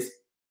 is,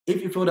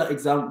 if you fail that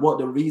exam, what are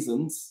the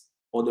reasons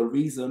or the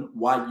reason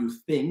why you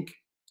think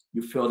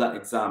you failed that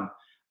exam?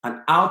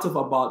 And out of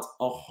about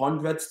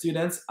 100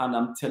 students, and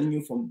I'm telling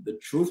you from the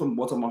truth, from the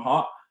bottom of my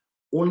heart,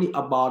 only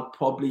about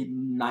probably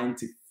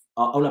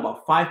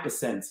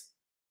 5%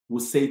 will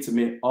say to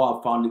me, oh,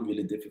 I found it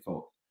really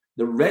difficult.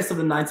 The rest of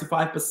the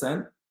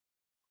 95%,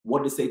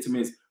 what they say to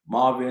me is,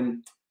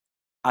 Marvin,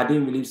 I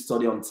didn't really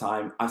study on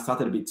time. I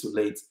started a bit too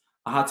late.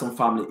 I had some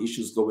family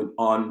issues going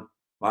on,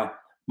 right?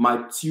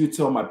 My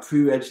tutor, my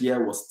pre-reg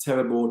year was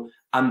terrible.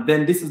 And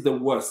then this is the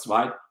worst,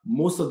 right?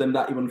 Most of them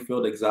that even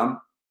failed the exam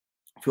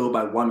failed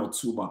by 1 or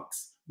 2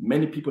 marks.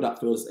 Many people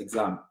that failed this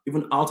exam,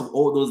 even out of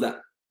all those that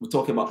we're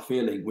talking about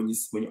failing, when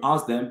you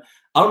ask them,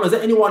 I don't know, is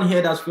there anyone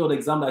here that's failed the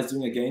exam that is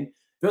doing again?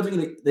 If you're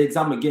doing the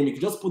exam again, you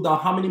can just put down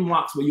how many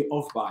marks were you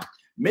off by.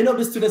 Many of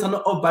the students are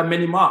not off by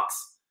many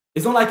marks.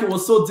 It's not like it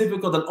was so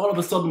difficult that all of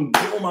a sudden,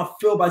 boom, I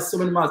failed by so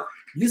many marks.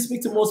 You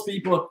speak to most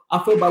people,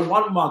 I failed by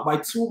 1 mark, by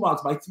 2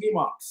 marks, by 3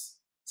 marks.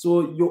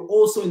 So you're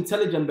also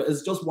intelligent, but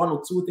it's just 1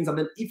 or 2 things. And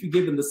then if you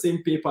give them the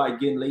same paper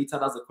again later,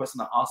 that's the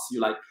question I asked you.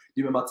 Like,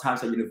 do you remember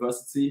times at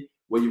university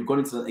where you've gone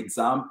into an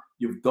exam,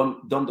 you've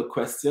done the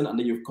question, and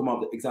then you've come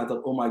out of the exam and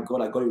thought, oh my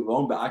God, I got it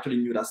wrong, but I actually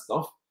knew that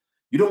stuff.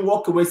 You don't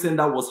walk away saying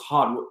that was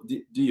hard,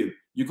 do you?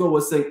 You go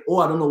away saying, oh,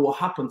 I don't know what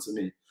happened to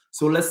me.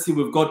 So let's see,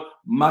 we've got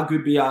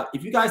Magribia.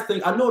 If you guys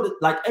think, I know that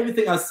like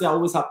everything I say, I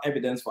always have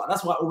evidence for.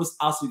 That's why I always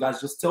ask you guys,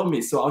 just tell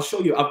me. So I'll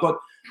show you. I've got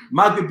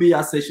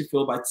Magribia says she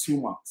failed by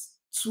 2 marks.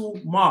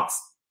 2 marks.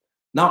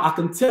 Now I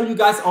can tell you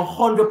guys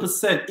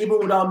 100%, even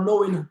without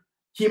knowing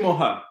him or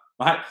her,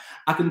 right?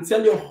 I can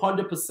tell you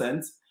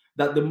 100%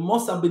 that there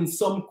must have been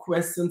some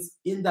questions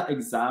in that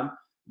exam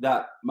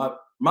that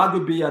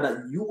Magribia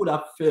that you would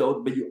have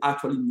failed, but you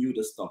actually knew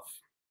the stuff.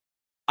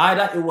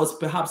 Either it was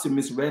perhaps you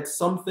misread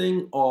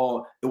something,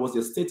 or it was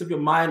the state of your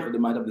mind, or they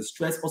might have the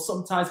stress, or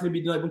sometimes maybe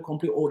you didn't even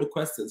complete all the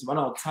questions, run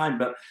out of time.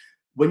 But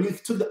when you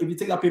took if you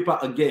take that paper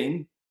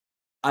again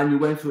and you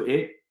went through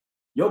it,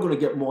 you're going to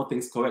get more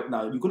things correct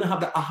now. You're going to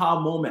have the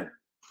aha moment,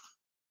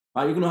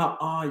 right? You're going to have,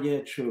 oh yeah,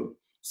 true.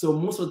 So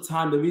most of the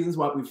time, the reasons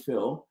why we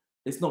fail,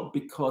 it's not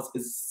because,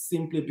 it's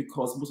simply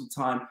because most of the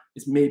time,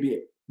 it's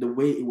maybe the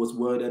way it was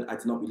worded, I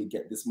did not really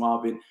get this,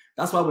 Marvin.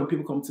 That's why when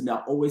people come to me, I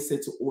always say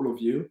to all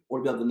of you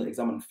that have done the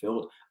exam and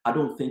failed, I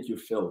don't think you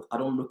failed. I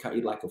don't look at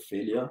it like a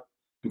failure,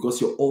 because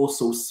you're all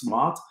so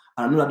smart.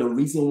 And I know that the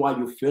reason why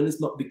you fail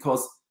is not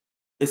because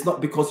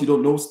you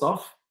don't know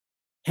stuff.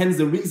 Hence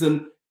the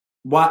reason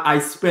why I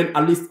spent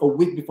at least a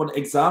week before the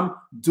exam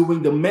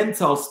doing the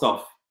mental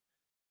stuff.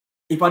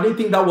 If I didn't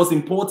think that was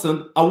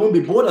important, I won't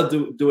be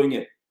bothered doing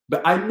it.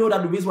 But I know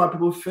that the reason why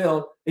people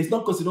fail is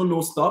not because you don't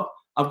know stuff.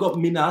 I've got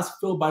Minas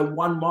failed by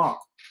 1 mark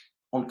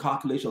on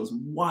calculations.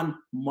 1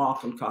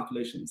 mark on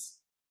calculations.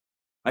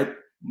 Right?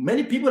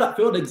 Many people that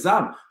failed the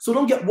exam. So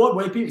don't get worried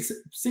when people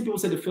see people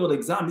say they failed the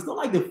exam. It's not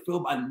like they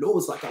failed by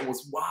loads. Like I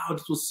was, wow,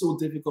 this was so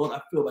difficult.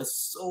 I failed by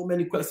so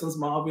many questions,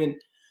 Marvin.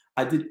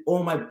 I did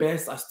all my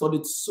best. I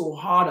studied so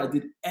hard. I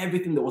did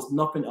everything. There was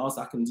nothing else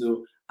I can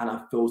do. And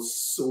I failed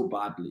so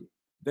badly.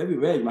 Very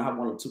rare. You might have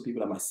 1 or 2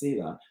 people that might say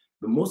that.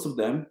 But most of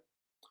them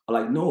are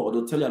like, no, or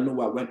they'll tell you, I know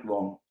where I went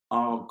wrong.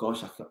 Oh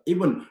gosh,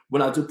 even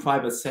when I do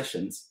private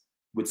sessions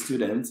with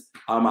students,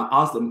 I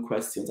ask them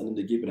questions and then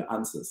they give me the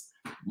answers.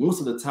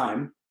 Most of the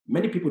time,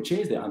 many people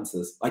change their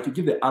answers. Like you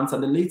give the answer,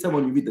 and then later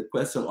when you read the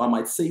question, or I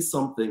might say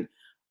something,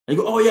 and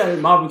you go, oh yeah,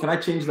 Marvin, can I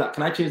change that?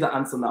 Can I change that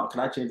answer now? Can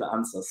I change that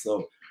answer?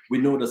 So we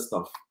know the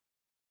stuff.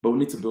 But we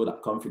need to build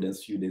that confidence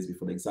a few days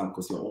before the exam,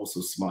 because you're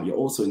also smart, you're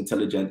also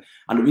intelligent.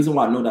 And the reason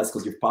why I know that is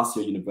because you've passed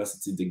your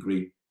university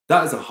degree.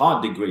 That is a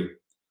hard degree.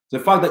 The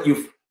fact that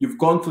you've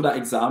gone through that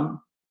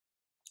exam,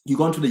 you've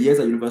gone through the years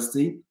at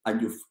university,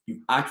 and you've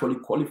actually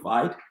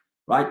qualified,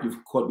 right? You've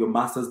got your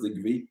master's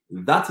degree.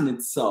 That in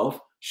itself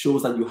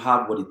shows that you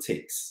have what it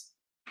takes.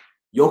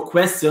 Your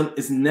question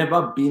is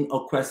never been a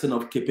question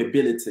of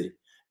capability.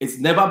 It's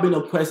never been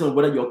a question of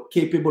whether you're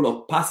capable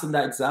of passing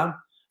that exam.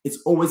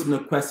 It's always been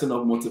a question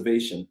of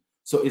motivation.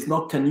 So it's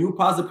not can you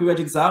pass the pre-reg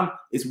exam,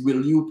 it's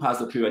will you pass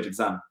the pre-reg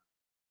exam.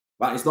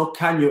 Right? It's not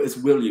can you, it's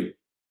will you.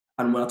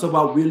 And when I talk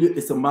about will you,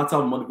 it's a matter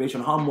of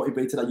motivation. How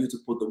motivated are you to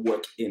put the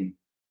work in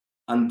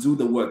and do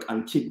the work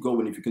and keep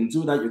going? If you can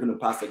do that, you're going to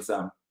pass the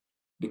exam.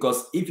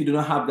 Because if you do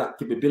not have that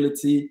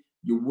capability,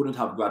 you wouldn't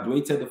have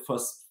graduated the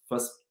first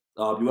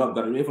you have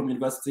graduated from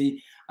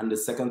university. And the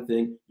second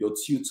thing, your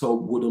tutor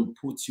wouldn't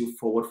put you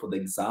forward for the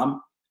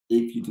exam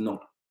if you do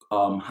not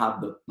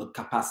have the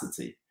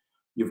capacity.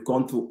 You've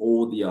gone through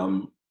all the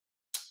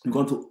you've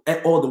gone through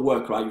all the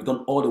work, right? You've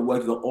done all the work,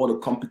 you've done all the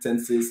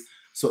competencies.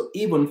 So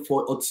even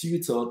for a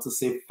tutor to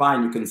say,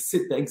 fine, you can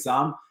sit the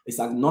exam, it's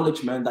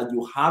acknowledgement that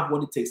you have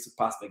what it takes to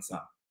pass the exam.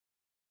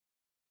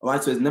 All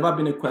right, so it's never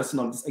been a question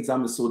of this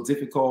exam is so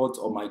difficult,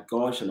 oh my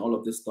gosh, and all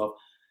of this stuff.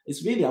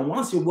 It's really, and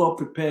once you're well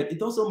prepared, it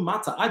doesn't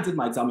matter. I did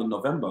my exam in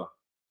November.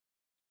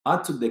 I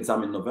took the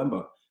exam in November.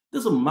 It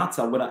doesn't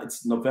matter whether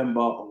it's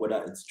November or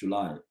whether it's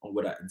July or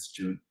whether it's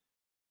June.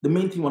 The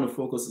main thing you want to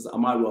focus is,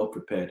 am I well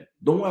prepared?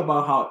 Don't worry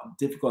about how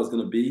difficult it's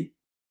going to be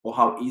or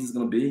how easy it's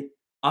going to be.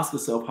 Ask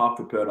yourself, how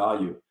prepared are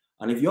you?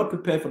 And if you're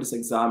prepared for this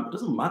exam, it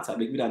doesn't matter.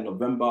 They give you that in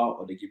November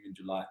or they give you in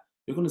July.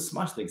 You're going to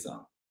smash the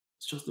exam.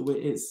 It's just the way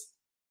it is.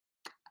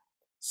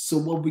 So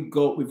what we've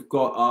got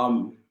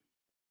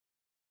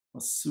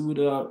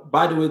Masuda.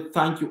 By the way,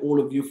 thank you all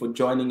of you for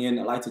joining in.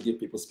 I like to give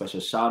people special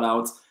shout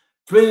outs.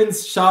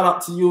 Prince, shout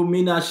out to you.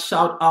 Mina,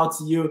 shout out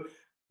to you.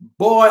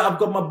 Boy, I've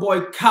got my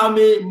boy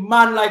Kami.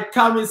 Man like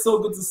Kami, so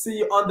good to see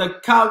you on the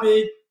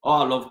Kami. Oh,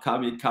 I love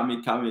Kami.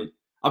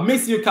 I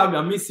miss you, Kami.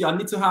 I miss you. I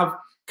need to have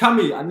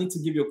Kami. I need to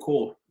give you a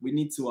call. We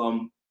need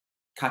to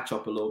catch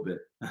up a little bit.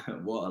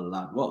 What a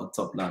lad. What a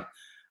top lad.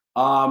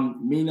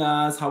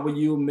 Minas, how are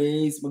you?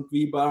 Maze,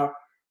 Magriba,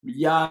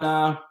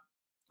 Rihanna.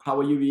 How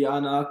are you,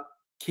 Rihanna?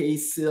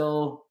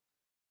 K-Sil.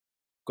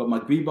 Got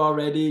Magriba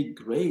already.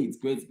 Great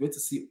to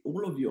see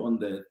all of you on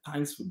there.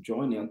 Thanks for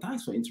joining and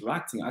thanks for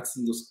interacting,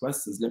 asking those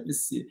questions. Let me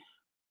see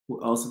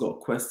who else got a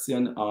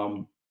question.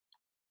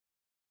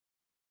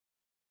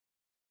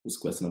 Whose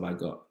question have I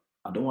got?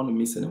 I don't want to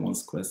miss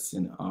anyone's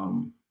question.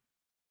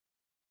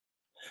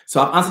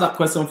 So I've answered that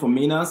question for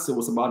Mina. So it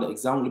was about the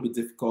exam, a little bit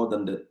difficult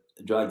than the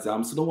dry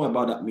exam. So don't worry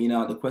about that,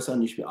 Mina. The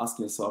question you should be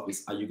asking yourself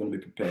is, are you going to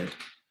be prepared?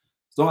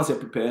 As long as you're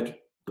prepared,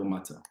 don't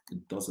matter.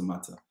 It doesn't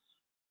matter.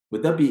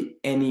 Would there be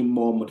any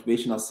more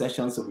motivational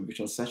sessions or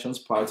revision sessions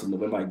prior to the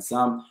November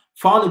exam?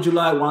 Found the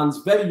July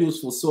ones, very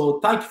useful. So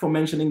thank you for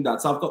mentioning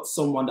that. So I've got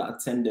someone that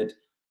attended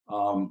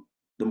the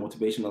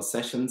motivational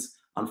sessions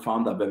and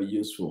found that very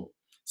useful.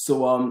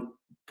 So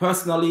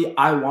personally,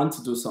 I want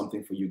to do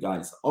something for you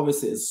guys.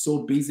 Obviously, it's so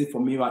busy for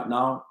me right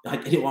now.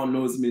 Like anyone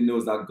knows me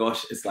knows that,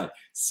 gosh, it's like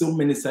so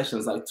many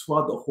sessions, like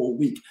throughout the whole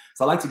week.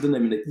 So I like to do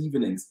them in the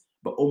evenings,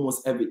 but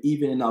almost every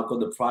evening I've got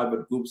the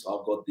private groups,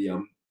 I've got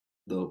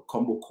the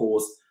combo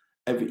course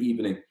every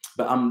evening.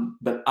 But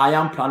I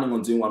am planning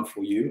on doing one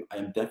for you. I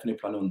am definitely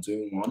planning on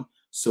doing one.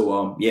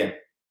 So yeah,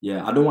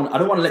 I don't want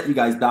to let you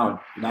guys down.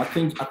 You know, I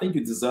think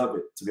you deserve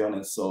it, to be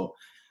honest. So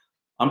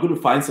I'm going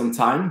to find some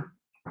time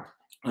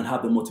and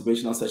have the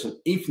motivational session.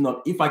 If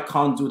not, if I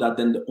can't do that,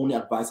 then the only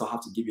advice I'll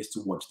have to give you is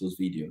to watch those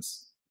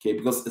videos. Okay,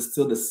 because it's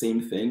still the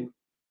same thing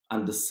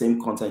and the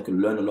same content. You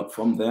can learn a lot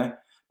from there.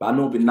 But I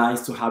know it'd be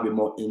nice to have it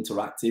more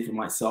interactive for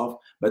myself.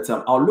 But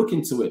I'll look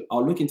into it.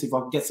 If I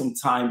can get some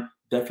time,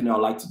 definitely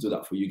I'd like to do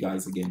that for you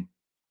guys again.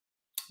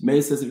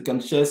 May says if you can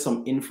share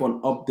some info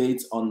and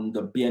updates on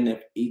the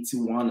BNF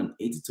 81 and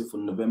 82 for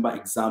November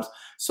exams.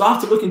 So I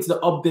have to look into the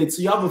updates.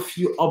 So you have a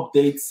few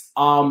updates.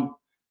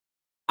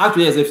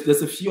 Actually, yes,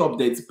 there's a few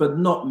updates, but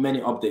not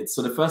many updates.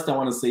 So the first thing I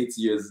want to say to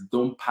you is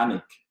don't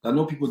panic. I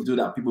know people do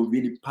that. People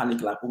really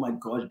panic, like, oh my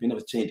gosh,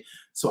 BNF changed.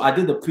 So I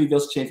did the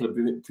previous change for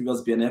the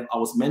previous BNF. I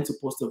was meant to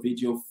post a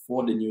video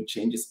for the new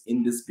changes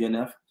in this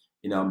BNF,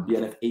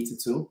 BNF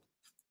 82.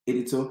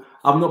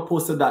 I've not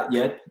posted that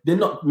yet. There are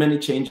not many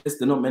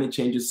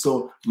changes.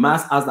 So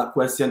Mas asked that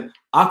question.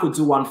 I could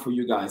do one for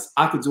you guys.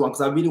 I could do one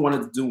because I really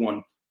wanted to do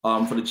one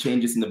for the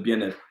changes in the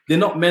BNF. They're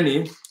not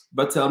many.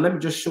 But let me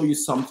just show you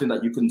something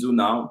that you can do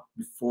now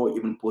before you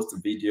even post a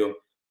video.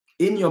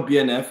 In your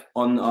BNF,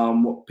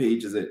 on what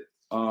page is it?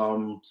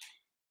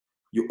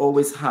 You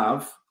always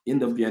have in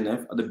the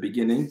BNF at the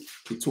beginning,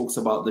 it talks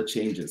about the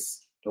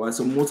changes. All right,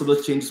 so most of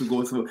those changes we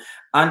go through.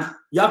 And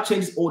you have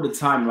changes all the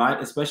time, right?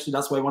 Especially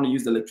that's why you want to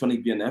use the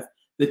electronic BNF.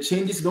 The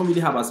changes don't really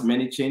have as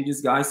many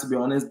changes, guys, to be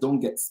honest. Don't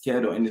get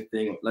scared or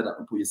anything. Let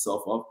that put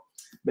yourself up.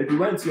 But if you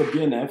went to your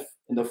BNF,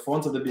 in the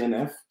front of the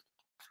BNF,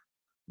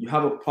 you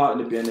have a part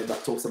in the BNF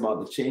that talks about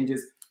the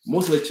changes.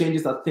 Most of the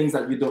changes are things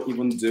that you don't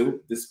even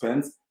do,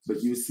 dispense,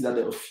 but you see that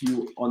there are a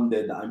few on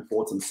there that are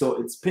important. So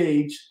it's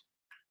page,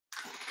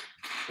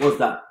 what's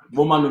that?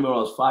 Roman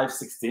numerals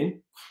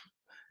 516.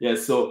 Yeah,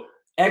 so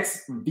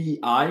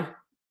XVI,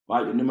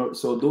 right? Your number.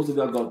 So those of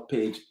you that got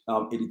page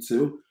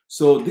 82.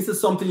 So this is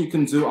something you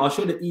can do. I'll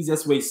show you the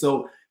easiest way.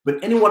 So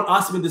When anyone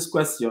asks me this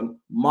question,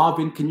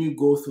 Marvin, can you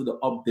go through the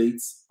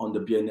updates on the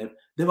BNF?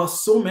 There are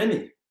so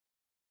many,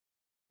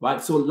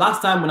 right? So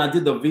last time when I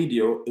did the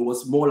video, it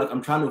was more like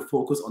I'm trying to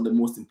focus on the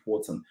most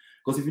important.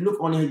 Because if you look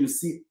on here, you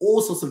see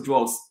all sorts of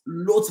drugs,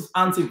 lots of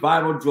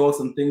antiviral drugs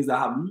and things that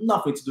have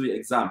nothing to do with the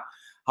exam.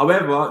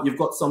 However, you've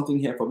got something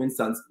here, for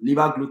instance,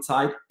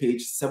 liraglutide,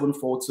 page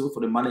 742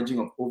 for the managing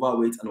of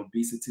overweight and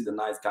obesity, the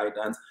NICE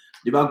guidance.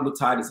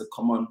 Liraglutide is a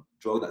common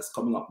drug that's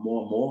coming up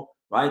more and more,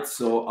 right?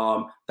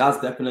 So that's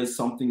definitely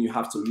something you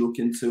have to look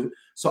into.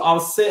 So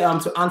I'll say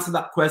to answer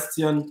that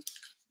question,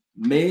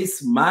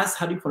 Mas,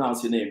 how do you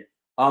pronounce your name?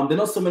 There are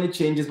not so many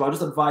changes, but I'll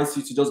just advise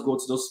you to just go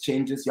to those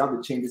changes. You have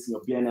the changes in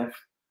your BNF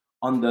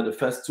under the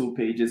first 2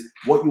 pages.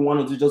 What you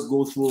want to do, just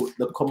go through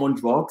the common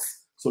drugs.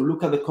 So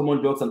look at the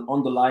common drugs and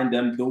underline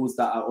them, those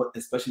that are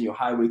especially in your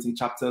high rating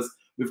chapters.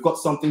 We've got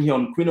something here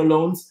on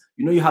quinolones.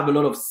 You know, you have a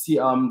lot of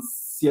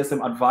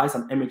CSM advice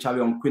and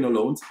MHRA on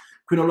quinolones.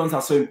 Quinolones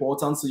are so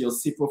important. So your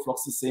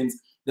ciprofloxacins.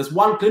 There's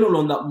one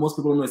quinolone that most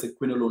people don't know is a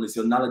quinolone. It's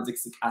your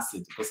nalidixic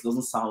acid, because it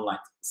doesn't sound like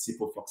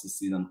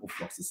ciprofloxacin and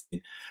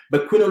ofloxacin.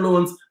 But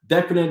quinolones,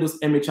 definitely those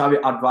MHRA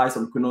advice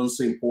on quinolones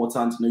so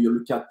important. You know, you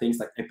look at things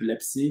like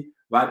epilepsy,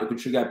 right? It could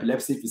trigger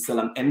epilepsy if you sell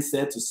an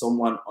NSAID to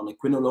someone on a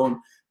quinolone.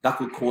 That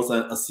could cause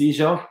a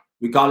seizure,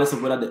 regardless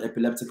of whether they're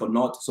epileptic or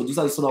not. So these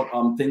are the sort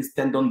of things: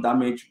 tendon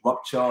damage,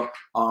 rupture,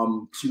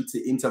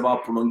 QT interval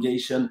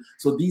prolongation.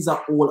 So these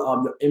are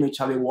all your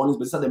MHRA warnings,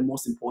 but these are the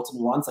most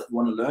important ones that you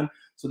want to learn.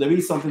 So there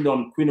is something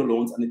on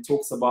quinolones, and it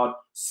talks about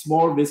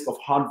small risk of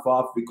heart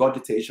valve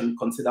regurgitation.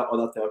 Consider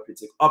other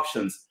therapeutic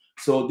options.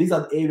 So these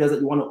are the areas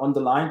that you want to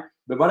underline.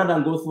 But rather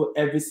than go through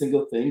every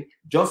single thing,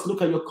 just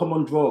look at your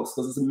common drugs,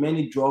 because there's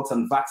many drugs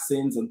and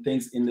vaccines and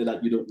things in there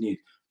that you don't need.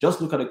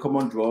 Just look at the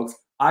common drugs.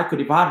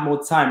 If I had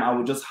more time, I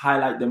would just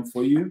highlight them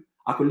for you.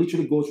 I could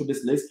literally go through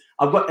this list.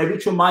 I've got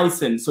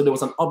erythromycin. So there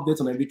was an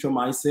update on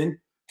erythromycin.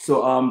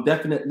 So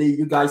definitely,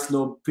 you guys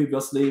know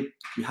previously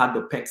we had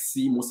the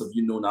PEC-C, most of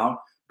you know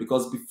now,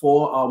 because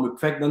before with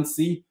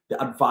pregnancy,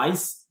 the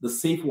advice, the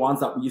safe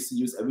ones that we used to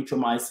use,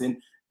 erythromycin,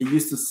 it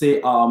used to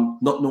say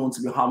not known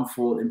to be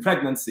harmful in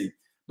pregnancy.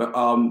 But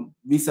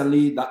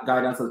recently that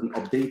guidance has been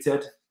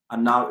updated,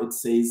 and now it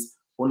says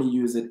only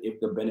use it if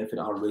the benefit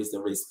outweighs the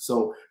risk.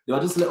 So there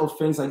are just little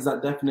things like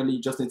that definitely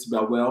you just need to be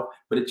aware of,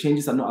 but the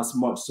changes are not as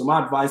much. So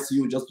my advice to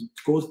you, just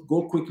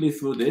go quickly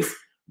through this,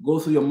 go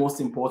through your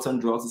most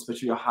important drugs,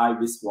 especially your high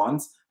risk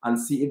ones,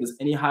 and see if there's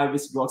any high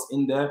risk drugs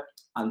in there,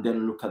 and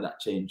then look at that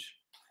change.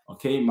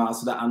 Okay, Ma,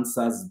 so that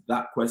answers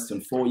that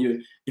question for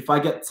you. If I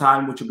get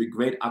time, which would be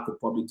great, I could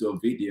probably do a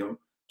video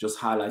just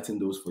highlighting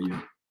those for you.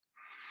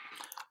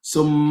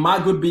 So my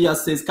good Bia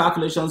says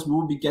calculations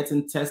will be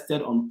getting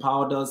tested on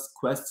powders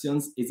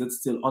questions. Is it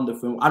still on the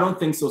film? I don't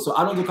think so. So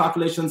I don't do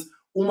calculations.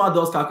 Uma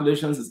does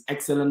calculations, is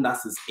excellent.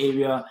 That's his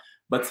area.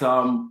 But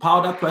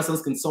powder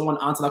questions, can someone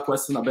answer that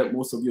question? I bet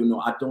most of you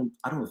know. I don't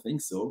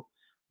think so.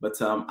 But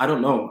I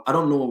don't know. I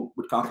don't know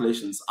with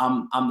calculations.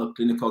 I'm the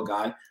clinical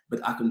guy, but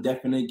I can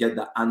definitely get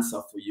that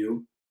answer for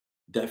you.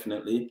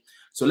 Definitely.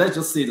 So let's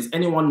just see. Does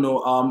anyone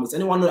know? Does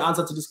anyone know the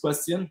answer to this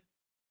question?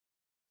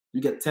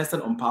 You get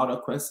tested on powder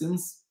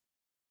questions.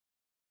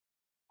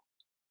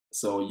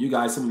 So you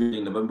guys, some of you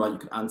in November, you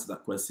can answer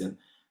that question.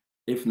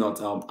 If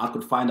not, I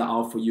could find that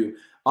out for you.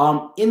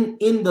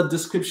 In the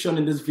description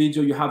in this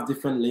video, you have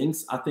different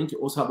links. I think you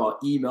also have our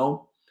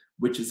email,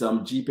 which is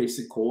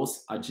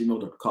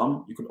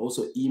gphccourse@gmail.com. You can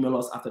also email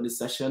us after this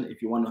session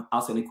if you want to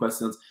ask any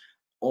questions,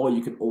 or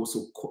you can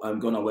also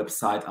go on our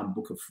website and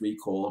book a free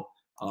call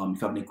if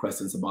you have any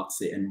questions about,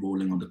 say,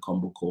 enrolling on the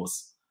combo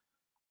course.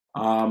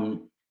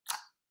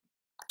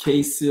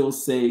 K-Seal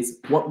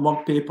says, what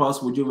mock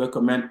papers would you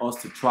recommend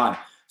us to try?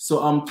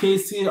 So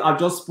Casey, I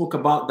just spoke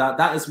about that.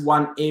 That is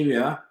one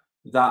area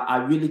that I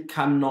really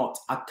cannot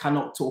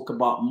talk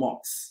about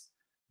mocks,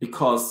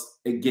 because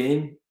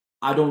again,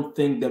 I don't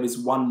think there is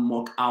one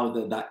mock out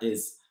there that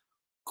is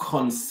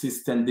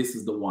consistent. This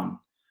is the one.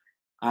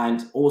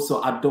 And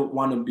also I don't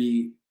want to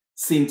be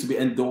seen to be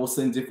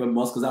endorsing different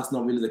mocks, because that's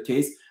not really the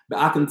case. But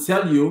I can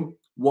tell you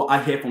what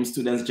I hear from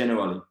students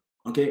generally.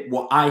 Okay,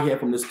 what I hear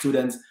from the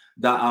students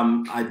that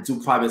I do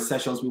private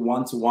sessions with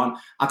one-to-one.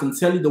 I can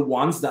tell you the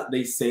ones that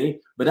they say,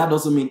 but that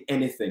doesn't mean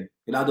anything.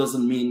 That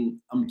doesn't mean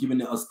I'm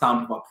giving it a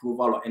stamp of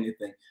approval or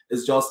anything.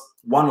 It's just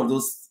one of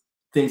those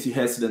things you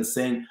hear students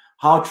saying.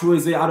 How true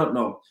is it? I don't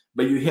know.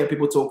 But you hear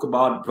people talk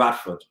about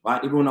Bradford,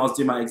 right? Even when I was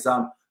doing my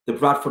exam, the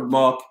Bradford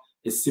mock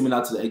is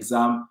similar to the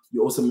exam.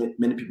 You also meet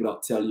many people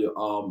that tell you,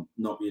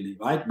 not really,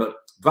 right? But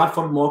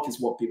Bradford mock is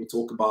what people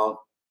talk about.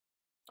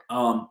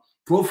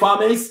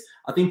 ProPharmace,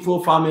 I think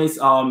ProPharmace,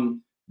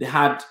 they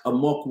had a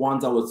mock one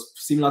that was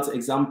similar to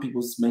exam.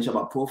 People mentioned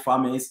about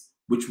ProPharmace,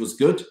 which was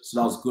good. So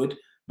that was good.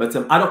 But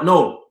I don't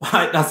know.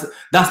 Right?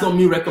 That's not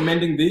me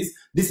recommending this.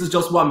 This is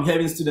just what I'm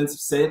hearing students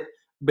have said.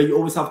 But you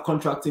always have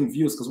contracting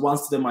views, because one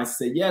student might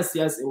say, yes,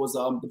 it was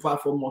the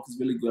Bradford mock is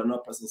really good.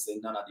 Another person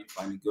saying, no, I didn't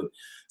find it good.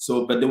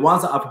 So, but the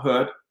ones that I've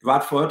heard,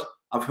 Bradford,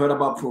 I've heard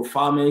about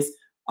ProPharmace.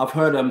 I've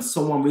heard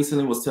someone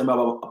recently was telling me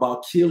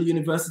about Keele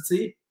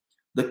University.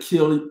 The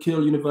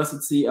Kiel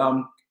University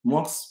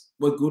mocks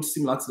were good,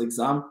 similar to the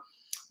exam.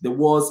 There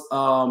was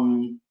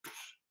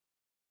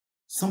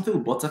something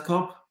with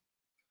Buttercup,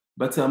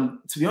 but to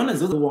be honest,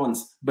 those are the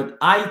ones. But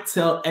I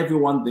tell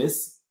everyone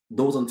this,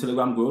 those on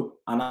Telegram group,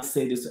 and I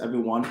say this to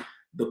everyone: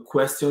 the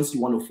questions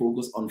you want to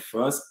focus on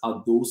first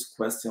are those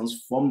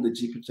questions from the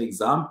GPH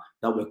exam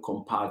that were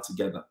compiled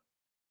together,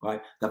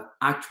 right? That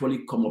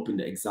actually come up in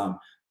the exam.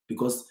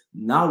 Because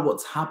now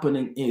what's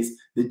happening is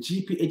the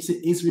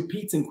GPHC is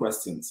repeating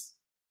questions.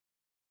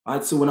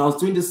 Right. So when I was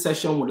doing this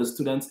session with the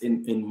students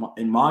in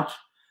March,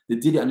 they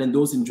did it, and then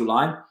those in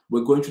July,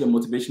 we're going through the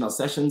motivational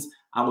sessions.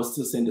 I was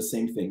still saying the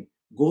same thing.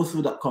 Go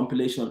through that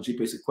compilation of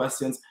GPHC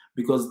questions,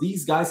 because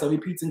these guys are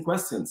repeating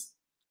questions.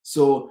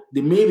 So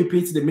they may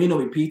repeat it, they may not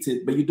repeat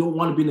it, but you don't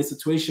want to be in a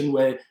situation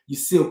where you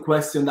see a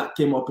question that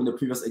came up in the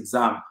previous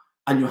exam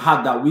and you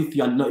have that with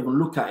you and not even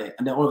look at it,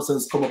 and then all of a sudden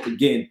it's come up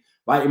again.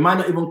 Right? It might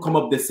not even come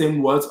up the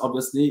same words,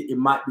 obviously. It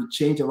might be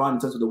changed around in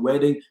terms of the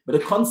wording, but the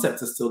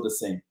concept is still the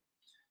same.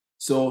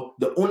 So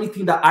the only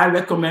thing that I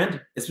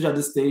recommend, especially at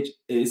this stage,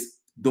 is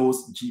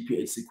those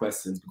GPHC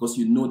questions, because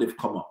you know they've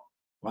come up,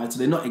 right? So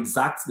they're not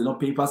exact, they're not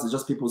papers, it's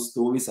just people's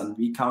stories and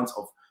recounts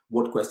of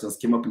what questions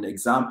came up in the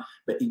exam,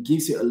 but it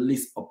gives you at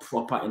least a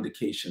proper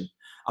indication.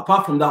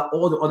 Apart from that,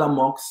 all the other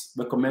mocks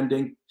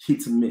recommending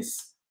hit and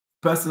miss.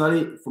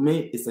 Personally, for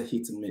me, it's a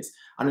hit and miss.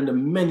 And then the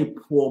many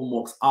poor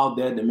mocks out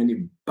there, the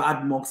many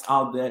bad mocks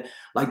out there,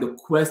 like the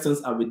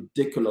questions are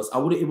ridiculous. I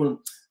wouldn't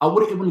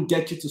even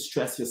get you to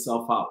stress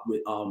yourself out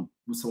with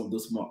some of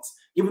those mocks.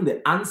 Even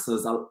the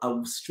answers are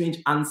strange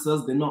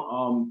answers. They're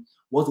not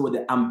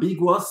they're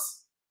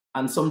ambiguous,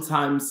 and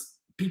sometimes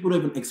people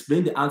don't even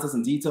explain the answers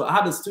in detail. I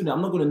had a student,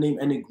 I'm not going to name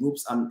any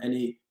groups and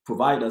any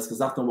providers, because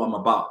that's not what I'm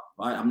about,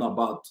 right? I'm not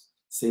about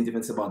saying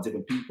different things about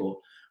different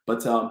people.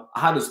 But I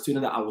had a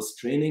student that I was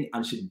training,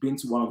 and she'd been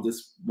to one of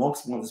these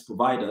mocks, one of these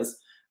providers,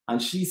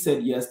 and she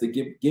said, yes, they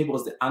gave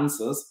us the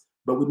answers,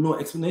 but with no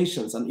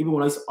explanations. And even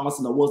when I used to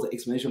ask them, what's the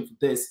explanation for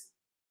this?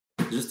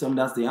 They just told me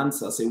that's the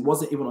answer. So it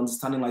wasn't even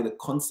understanding like the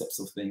concepts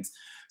of things.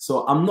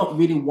 So I'm not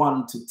really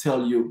one to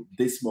tell you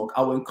this mock.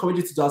 I will encourage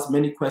you to do as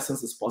many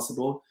questions as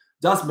possible,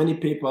 just many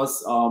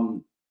papers,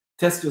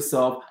 test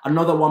yourself.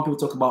 Another one people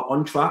talk about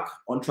on track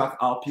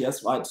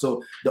RPS, right?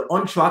 So the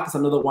on track is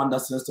another one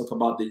that students talk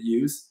about, the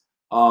use.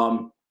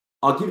 I'll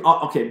give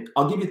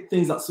you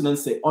things that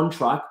students say on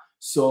track.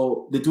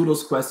 So they do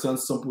those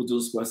questions. Some people do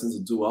those questions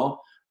and do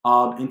well.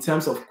 In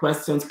terms of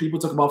questions, people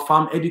talk about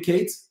Farm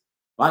Educate,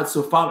 right?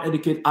 So Farm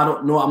Educate, I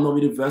don't know. I'm not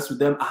really versed with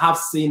them. I have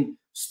seen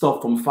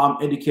stuff from Farm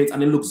Educate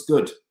and it looks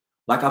good.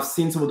 Like I've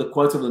seen some of the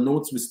quality of the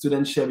notes with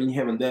students sharing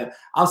here and there.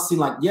 I've seen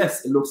like,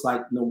 yes, it looks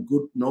like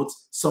good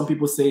notes. Some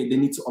people say they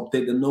need to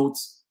update the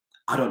notes.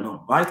 I don't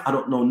know, right? I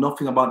don't know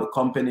nothing about the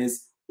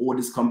companies, all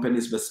these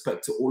companies,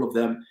 respect to all of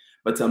them.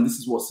 But this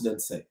is what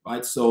students say,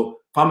 right? So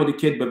Farm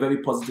Educate, but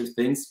very positive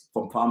things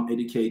from Farm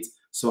Educate.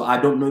 So I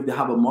don't know if they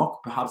have a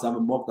mock. Perhaps they have a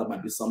mock that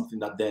might be something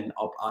that then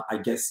I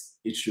guess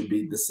it should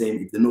be the same.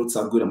 If the notes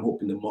are good, I'm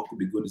hoping the mock will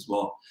be good as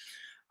well.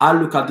 I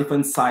look at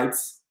different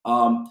sites.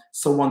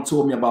 Someone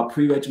told me about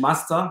Pre-Reg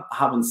Master. I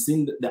haven't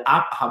seen the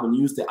app. I haven't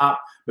used the app.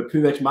 But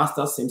Pre-Reg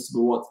Master seems to be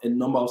what a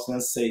number of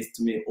students say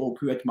to me. Oh,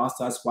 Pre-Reg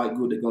Master is quite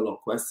good. They got a lot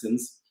of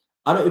questions.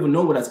 I don't even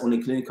know whether it's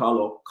only clinical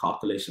or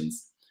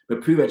calculations.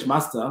 But Pre-Reg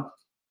Master,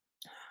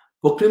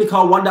 for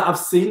clinical one that I've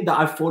seen that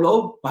I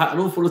follow, but I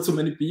don't follow too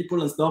many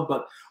people and stuff,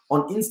 but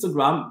on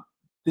Instagram,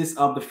 this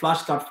the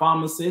flashcard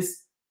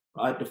pharmacist,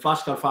 right? The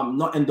flashcard farm,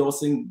 not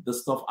endorsing the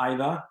stuff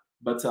either,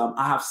 but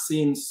I have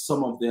seen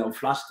some of their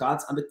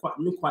flashcards and they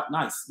look quite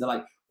nice. They're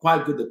like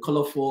quite good, they're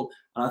colorful.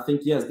 And I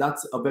think, yes,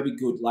 that's a very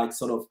good like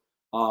sort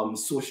of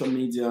social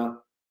media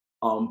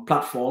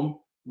platform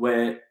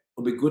where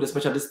it'll be good,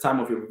 especially at this time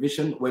of your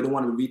revision, where you don't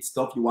want to read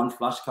stuff, you want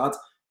flashcards.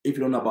 If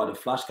you don't know about the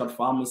flashcard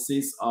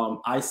pharmacies,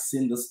 I've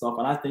seen the stuff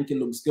and I think it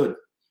looks good,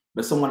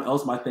 but someone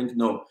else might think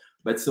no.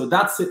 But so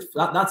that's it.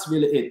 That's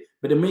really it.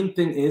 But the main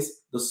thing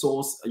is the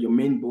source, your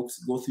main books.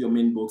 Go through your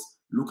main books.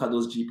 Look at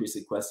those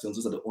GPC questions.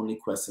 Those are the only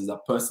questions that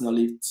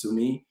personally, to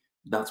me,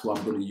 that's what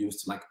I'm going to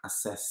use to like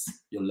assess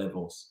your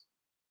levels.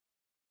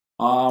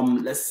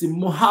 Let's see,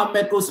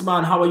 Mohammed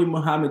Usman. How are you,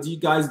 Mohammed? Do you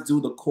guys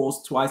do the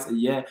course twice a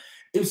year?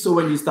 If so,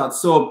 when you start?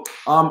 So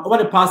over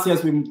the past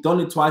years, we've done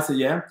it twice a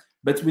year.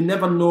 But we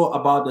never know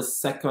about the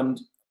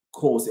second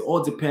course. It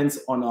all depends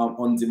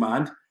on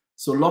demand.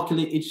 So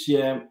luckily each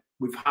year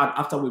we've had,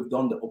 after we've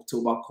done the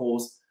October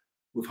course,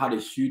 we've had a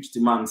huge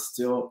demand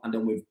still, and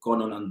then we've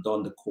gone on and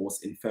done the course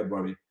in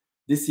February.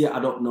 This year, I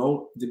don't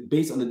know.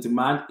 Based on the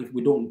demand, if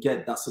we don't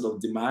get that sort of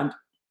demand,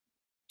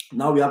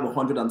 now we have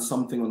 100 and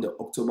something on the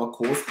October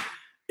course.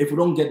 If we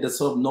don't get the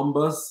sort of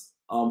numbers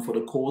for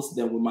the course,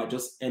 then we might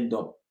just end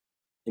up,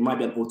 it might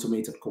be an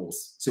automated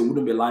course. So it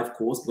wouldn't be a live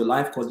course. The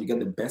live course, you get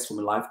the best from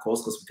a live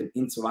course because we can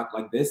interact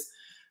like this.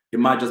 It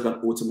might just be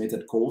an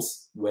automated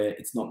course where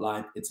it's not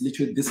live. It's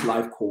literally this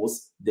live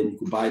course. Then you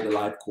could buy the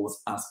live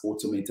course as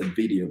automated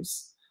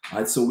videos.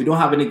 Right? So we don't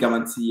have any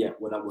guarantee yet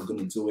whether we're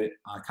going to do it.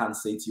 I can't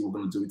say to you we're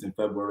going to do it in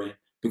February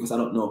because I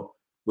don't know.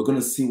 We're going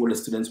to see what the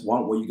students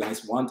want, what you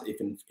guys want.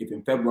 If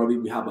in February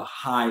we have a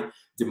high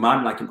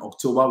demand, like in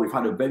October, we've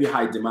had a very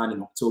high demand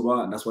in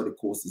October, and that's why the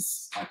course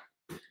is like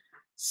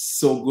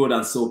so good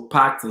and so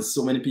packed and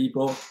so many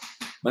people.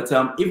 But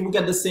if we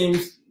get the same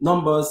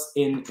numbers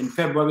in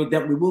February,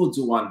 then we will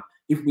do one.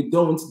 If we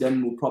don't,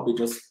 then we'll probably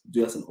just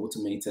do as an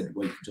automated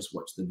where you can just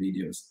watch the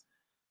videos.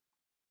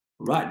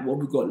 Right, what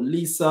we got,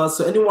 Lisa.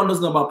 So anyone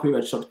doesn't know about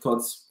pre-read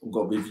shortcuts, we've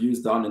got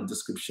reviews down in the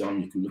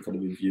description. You can look at the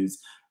reviews.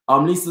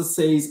 Lisa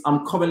says,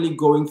 I'm currently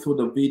going through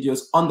the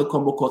videos on the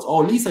combo course. Oh,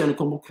 Lisa, on the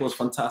combo course,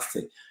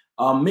 fantastic.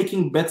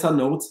 Making better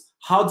notes.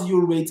 How do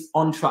you rate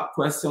on-track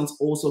questions?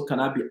 Also, can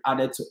I be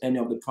added to any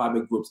of the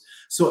private groups?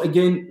 So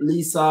again,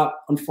 Lisa,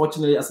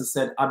 unfortunately, as I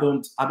said, I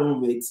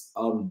don't rate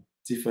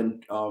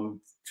different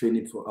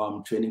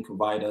training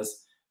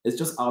providers. It's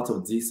just out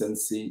of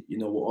decency. You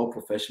know, we're all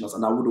professionals,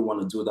 and I wouldn't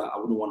want to do that. I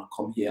wouldn't want to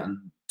come here and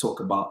talk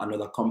about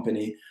another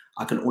company.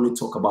 I can only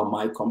talk about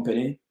my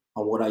company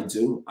and what I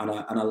do, and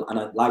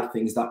I like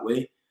things that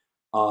way.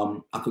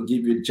 I could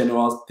give you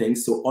general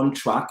things. So on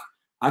track,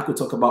 I could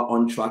talk about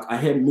on track. I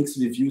hear mixed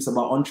reviews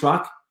about on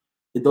track.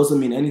 It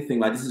doesn't mean anything.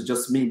 Like, this is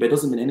just me, but it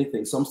doesn't mean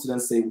anything. Some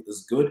students say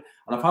it's good,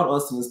 and I've had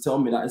other students tell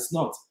me that it's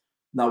not.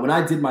 Now, when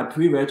I did my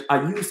pre-reg,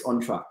 I used on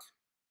track,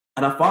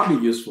 and I found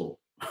it useful.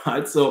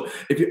 Right? So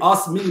if you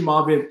ask me,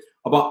 Marvin,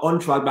 about on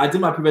track, but I did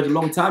my pre-reg a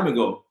long time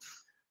ago.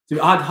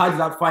 So how did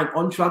I find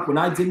on track? When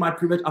I did my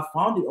pre-reg, I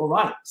found it all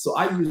right. So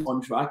I use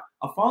on track.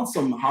 I found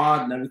some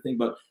hard and everything,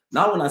 but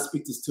now when I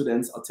speak to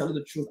students, I'll tell you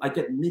the truth, I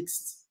get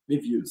mixed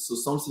reviews. So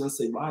some students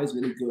say, wow, it's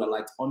really good. I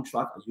liked on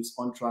track. I use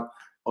on track.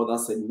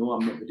 Others say, no,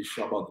 I'm not really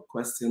sure about the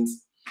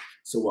questions.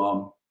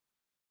 So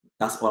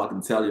that's all I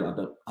can tell you.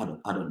 I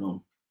don't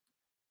know.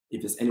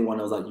 If there's anyone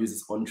else that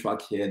uses on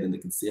track here, then they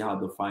can see how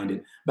they find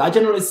it. But I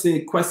generally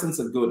say questions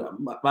are good.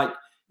 Like,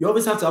 you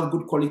always have to have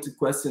good quality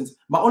questions.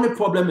 My only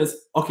problem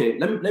is, okay,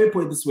 let me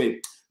put it this way.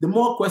 The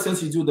more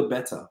questions you do, the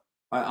better.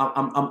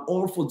 I'm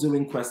all for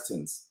doing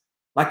questions.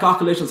 Like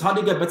calculations. How do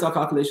you get better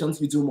calculations?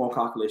 You do more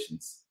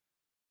calculations.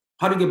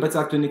 How do you get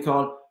better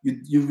clinical?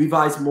 You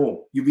revise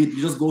more. You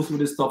just go through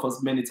this stuff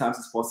as many times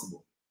as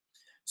possible.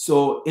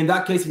 So in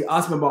that case, if you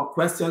ask me about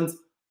questions,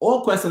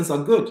 all questions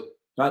are good.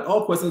 Right?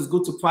 All questions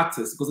good to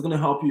practice because they're going to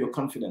help you your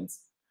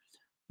confidence.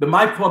 But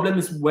my problem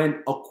is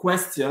when a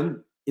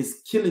question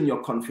is killing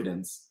your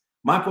confidence.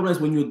 My problem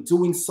is when you're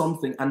doing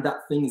something and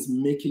that thing is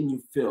making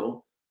you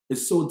feel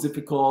it's so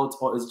difficult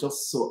or it's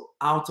just so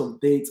out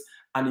of date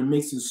and it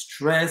makes you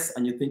stress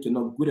and you think you're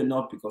not good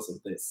enough because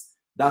of this.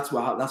 That's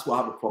why I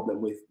have a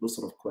problem with those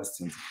sort of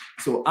questions.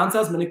 So answer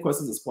as many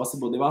questions as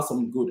possible. There are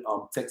some good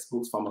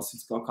textbooks,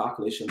 pharmaceutical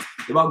calculations.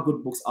 There are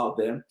good books out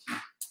there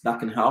that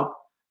can help.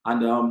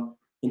 And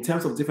in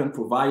terms of different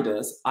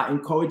providers, I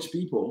encourage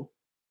people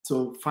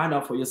to find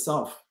out for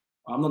yourself.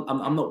 I'm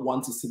not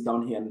one to sit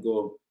down here and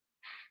go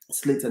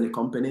slate any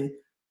company.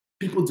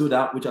 People do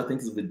that, which I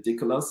think is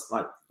ridiculous.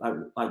 Like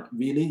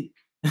really,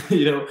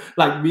 you know,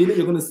 like really,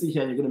 you're going to sit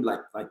here and you're going to be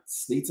like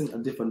slating a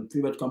different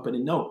pre-reg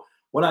company. No,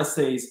 what I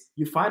say is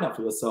you find out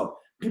for yourself.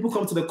 People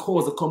come to the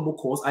course, the combo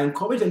course. I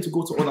encourage them to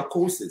go to other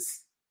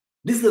courses.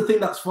 This is the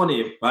thing that's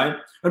funny, right?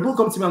 When people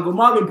come to me and go,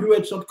 Marvin,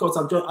 pre-reg shortcuts,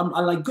 I'm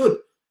like, good,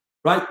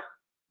 right?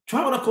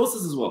 Try other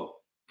courses as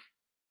well.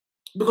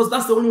 Because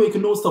that's the only way you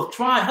can know stuff.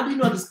 Try. How do you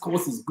know this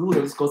course is good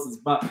or this course is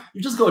bad?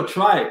 You just got to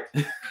try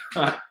it.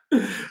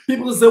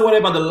 People just say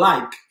whatever they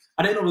like.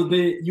 At the end of the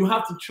day, you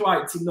have to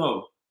try it to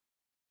know.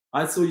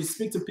 Right? So you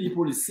speak to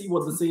people, you see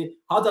what they say.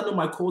 How do I know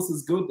my course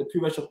is good? The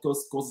pre-reg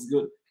course is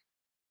good.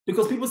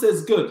 Because people say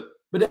it's good.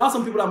 But there are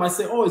some people that might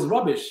say, oh, it's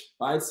rubbish.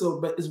 Right? So,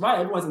 but it's right.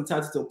 Everyone's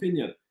entitled to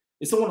opinion.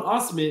 If someone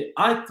asks me,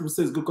 I will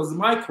say it's good because it's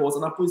my course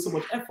and I put in so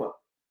much effort.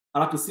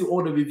 And I can see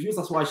all the reviews.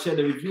 That's why I share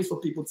the reviews for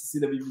people to see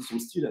the reviews from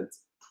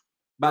students.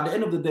 But at the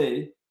end of the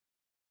day,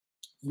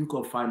 you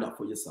can find out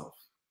for yourself.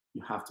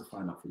 You have to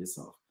find out for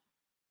yourself.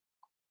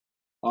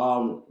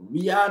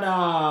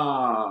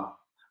 Rihanna.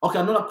 Okay,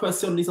 another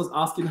question. Lisa's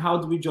asking, how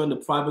do we join the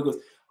private groups?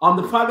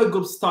 The private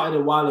groups started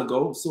a while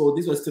ago. So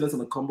these were students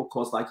on a combo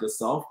course like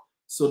yourself.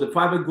 So the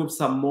private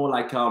groups are more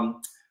like the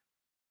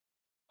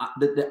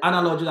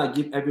analogy that I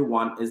give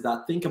everyone is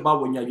that think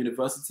about when you're at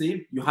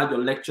university, you had your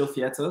lecture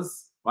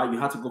theaters. Right, you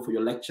had to go for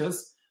your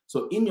lectures.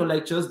 So in your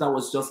lectures, that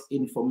was just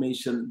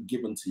information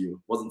given to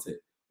you, wasn't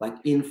it? Like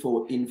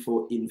info.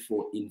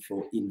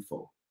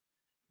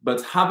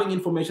 But having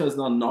information is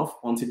not enough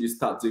until you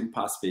start doing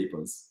past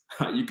papers.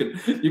 you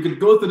could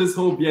go through this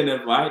whole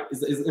BNF, right?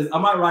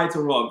 Am I right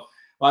or wrong?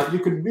 Right? You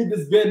could read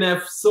this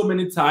BNF so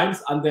many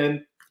times, and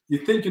then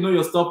you think you know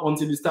your stuff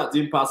until you start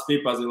doing past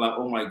papers. You're like,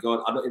 oh my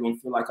God, I don't even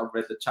feel like I've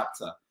read the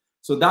chapter.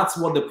 So that's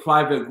what the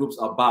private groups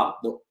are about.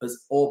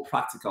 It's all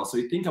practical. So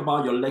you think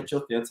about your lecture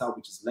theater,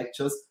 which is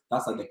lectures,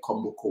 that's like the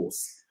combo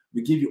course.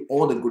 We give you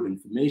all the good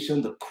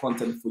information, the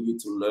content for you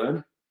to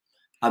learn.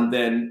 And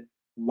then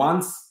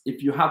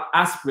if you have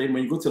aspirin,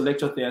 when you go to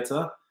lecture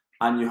theater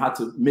and you have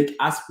to make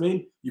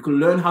aspirin, you can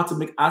learn how to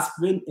make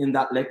aspirin in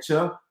that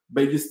lecture,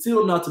 but you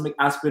still know how to make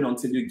aspirin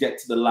until you get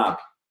to the lab,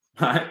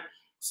 right?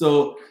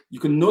 So you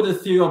can know the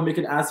theory of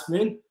making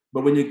aspirin,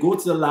 But when you go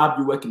to the lab,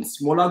 you work in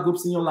smaller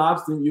groups in your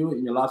labs, in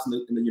your labs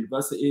in the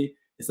university.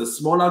 It's a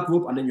smaller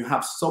group, and then you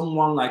have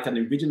someone like an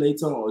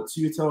invigilator or a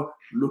tutor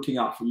looking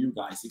out for you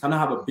guys. You cannot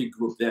have a big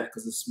group there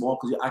because it's small,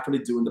 because you're actually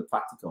doing the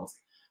practicals.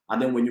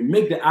 And then when you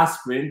make the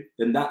aspirin,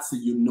 then that's it,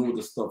 you know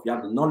the stuff. You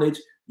have the knowledge,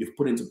 you've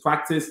put into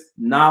practice.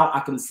 Now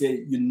I can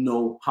say you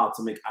know how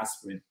to make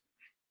aspirin.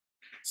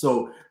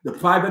 So the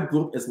private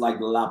group is like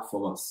the lab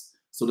for us.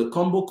 So the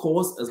combo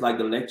course is like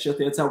the lecture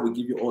theater. We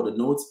give you all the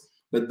notes.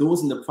 But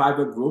those in the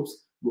private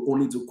groups, we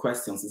only do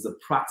questions. It's a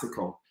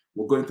practical.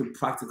 We're going through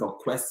practical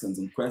questions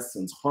and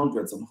questions,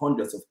 hundreds and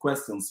hundreds of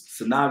questions,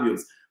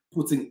 scenarios,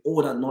 putting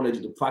all that knowledge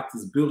into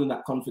practice, building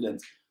that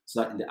confidence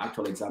so that in the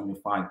actual exam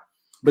you're fine.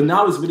 But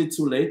now it's really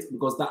too late,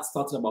 because that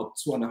started about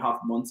 2.5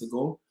 months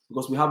ago,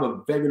 because we have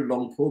a very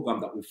long program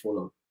that we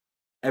follow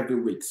every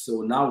week.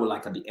 So now we're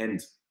like at the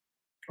end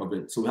of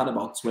it. So we had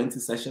about 20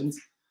 sessions.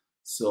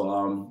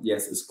 So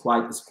yes, it's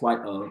quite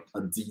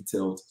a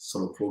detailed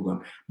sort of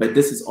program. But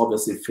this is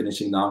obviously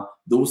finishing now.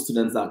 Those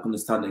students that are going to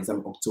start the exam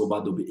in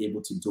October, they'll be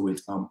able to do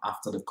it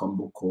after the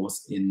combo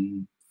course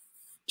in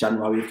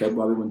January,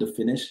 February when they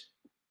finish.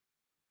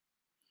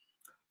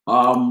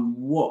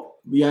 What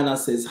Rihanna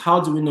says,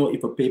 how do we know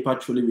if a paper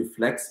truly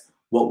reflects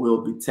what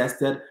will be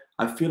tested?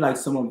 I feel like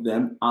some of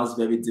them ask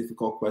very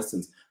difficult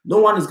questions. No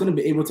one is going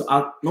to be able to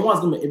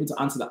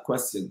answer that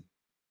question.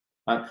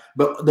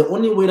 But the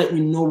only way that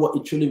you know what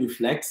it truly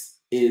reflects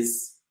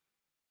is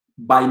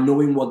by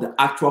knowing what the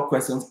actual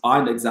questions are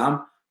in the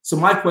exam. So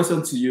my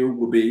question to you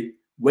will be,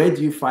 where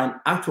do you find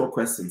actual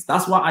questions?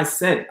 That's what I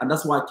said, and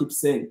that's why I keep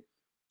saying,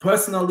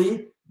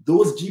 personally,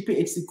 those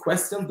GPHC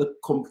questions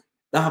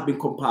that have been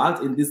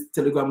compiled in this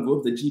Telegram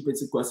group, the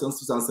GPHC questions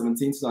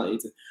 2017,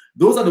 2018,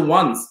 those are the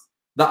ones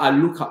that I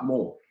look at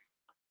more.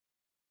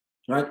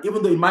 Right?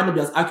 Even though it might not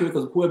be as accurate,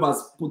 because whoever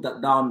has put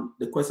that down,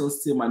 the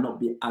questions still might not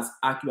be as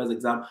accurate as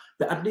exam,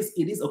 but at least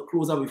it is a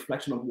closer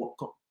reflection of what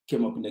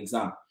came up in the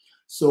exam.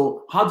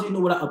 So how do you know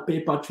whether a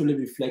paper truly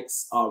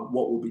reflects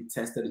what will be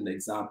tested in the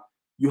exam?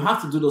 You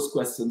have to do those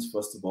questions,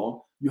 first of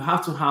all. You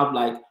have to have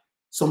like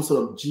some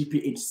sort of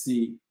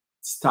GPHC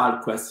style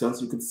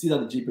questions. You can see that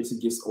the GPHC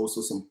gives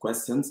also some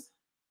questions,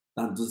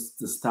 and just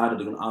the style that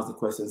they're going to ask the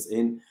questions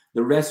in.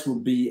 The rest will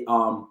be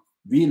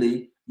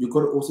really, you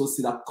got to also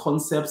see that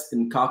concepts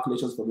in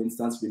calculations, for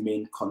instance,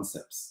 remain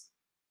concepts.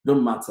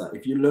 Don't matter.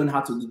 If you learn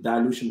how to do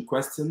dilution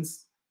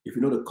questions, if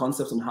you know the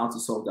concepts on how to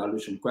solve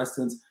dilution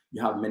questions,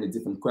 you have many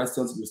different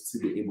questions, you'll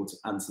still be able to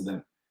answer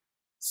them.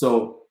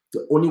 So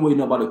the only way you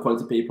know about the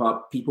quality paper,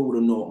 people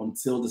wouldn't know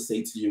until they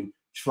say to you,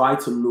 try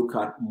to look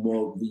at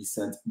more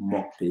recent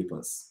mock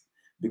papers.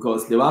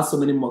 Because there are so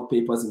many mock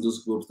papers in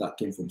those groups that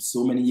came from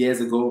so many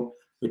years ago.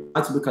 We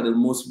try to look at the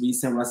most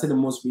recent. When I say the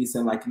most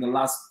recent, like in the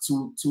last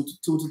two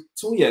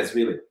years,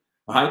 really.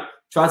 All right.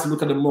 Try to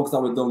look at the mocks that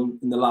were done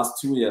in the last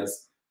 2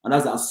 years, and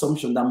that's the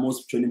assumption that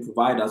most training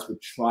providers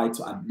would try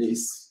to, at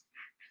least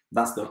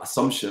that's the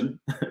assumption,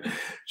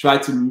 try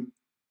to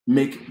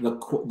make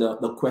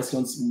the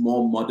questions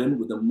more modern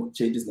with the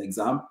changes in the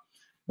exam.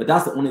 But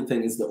that's the only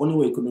thing. It's the only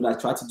way you can do that.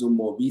 Try to do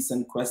more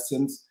recent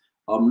questions.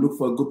 Look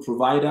for a good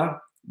provider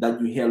that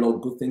you hear a lot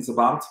of good things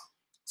about.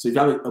 So if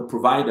you have a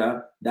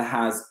provider that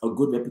has a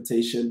good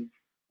reputation,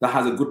 that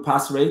has a good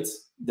pass rate,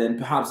 then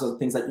perhaps there are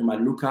things that you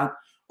might look at.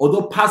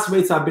 Although pass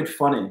rates are a bit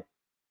funny,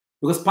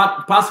 because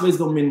pass rates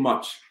don't mean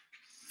much.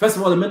 First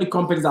of all, there are many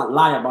companies that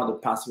lie about the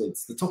pass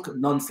rates. They talk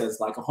nonsense,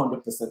 like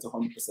 100%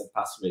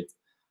 pass rate.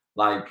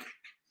 Like,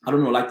 I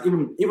don't know, like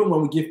even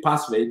when we give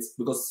pass rates,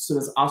 because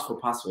students ask for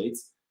pass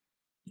rates,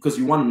 because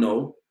you want to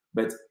know,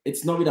 but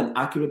it's not really an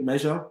accurate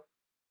measure.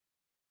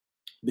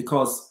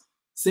 Because,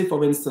 say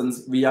for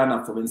instance,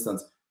 Rihanna, for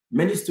instance,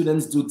 many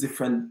students do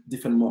different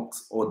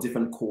mocks or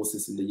different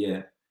courses in the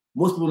year.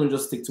 Most people don't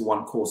just stick to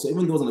one course. So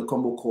even those on the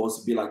combo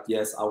course be like,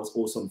 yes, I was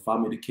also on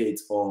PharmEducate,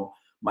 or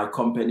my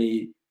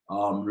company,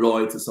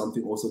 Lloyd or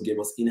something, also gave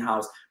us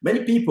in-house.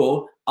 Many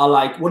people are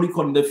like, what do you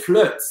call them? The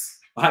flirts.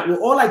 Right? We're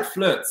all like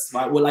flirts,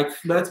 right? We're like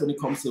flirts when it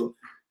comes to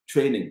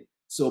training.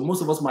 So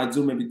most of us might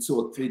do maybe 2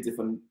 or 3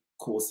 different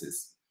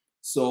courses.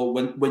 So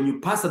when you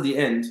pass at the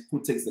end,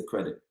 who takes the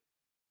credit?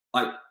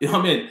 Like, you know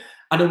what I mean?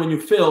 And then when you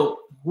fail,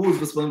 who's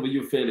responsible for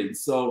you failing?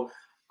 So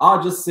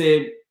I'll just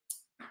say,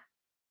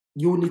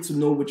 you need to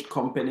know which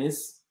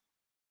companies,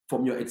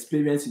 from your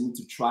experience, you need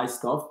to try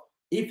stuff.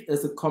 If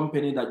there's a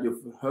company that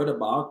you've heard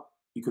about,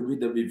 you could read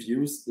the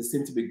reviews. They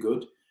seem to be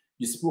good.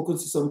 You've spoken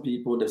to some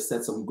people, they've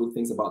said some good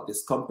things about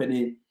this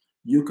company.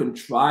 You can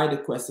try the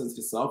questions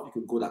yourself.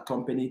 You could go to that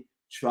company,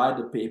 try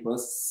the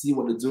papers, see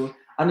what they do.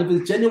 And if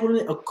it's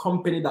genuinely a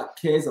company that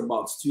cares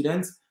about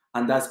students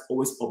and that's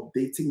always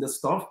updating the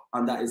stuff,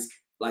 and that is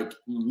like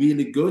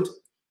really good,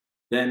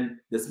 then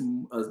there's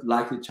a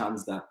likely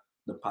chance that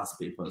the past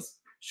papers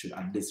should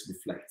at least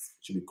reflect,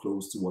 should be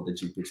close to what the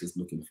GPH is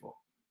looking for.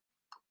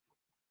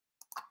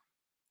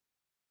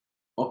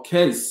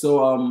 Okay,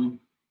 so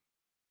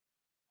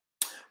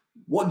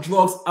what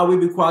drugs are we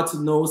required to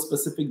know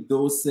specific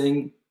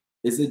dosing?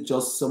 Is it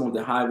just some of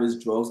the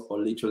high-risk drugs or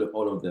literally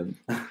all of them?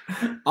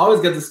 I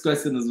always get this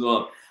question as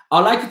well. I'd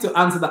like you to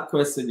answer that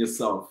question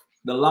yourself.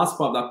 The last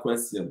part of that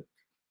question,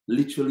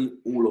 literally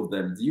all of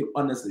them. Do you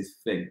honestly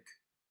think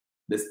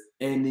there's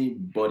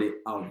anybody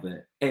out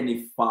there,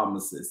 any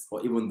pharmacist,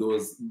 or even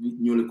those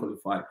newly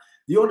qualified,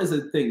 do you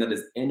honestly think that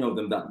there's any of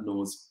them that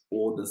knows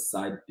all the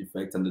side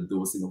effects and the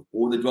dosing of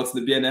all the drugs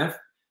in the BNF?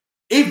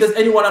 If there's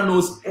anyone that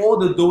knows all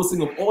the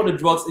dosing of all the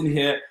drugs in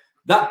here,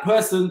 that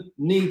person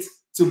needs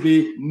to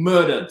be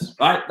murdered,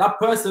 right? That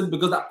person,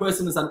 because that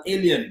person is an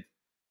alien.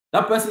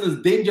 That person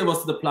is dangerous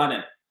to the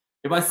planet.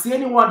 If I see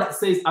anyone that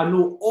says, I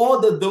know all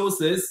the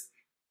doses,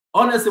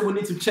 honestly, we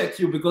need to check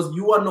you, because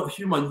you are not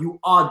human. You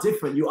are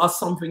different. You are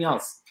something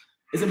else.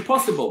 It's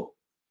impossible.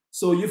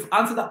 So you've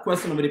answered that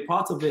question already.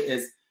 Part of it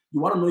is you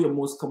want to know your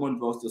most common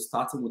drugs. You're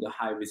starting with the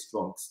high-risk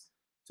drugs.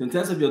 So in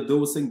terms of your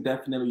dosing,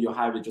 definitely your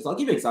high-risk drugs. I'll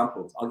give you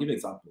examples.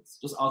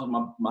 Just out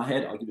of my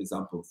head, I'll give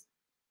examples.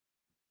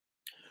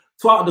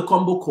 Throughout the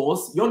combo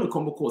course, you're on the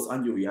combo course,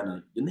 and you're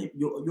Rihanna.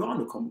 You're on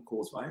the combo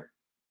course, right?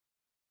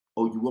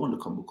 Or you were on the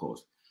combo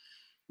course.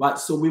 Right,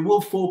 so we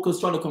will focus,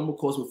 throughout the combo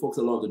course, we'll focus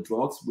a lot of the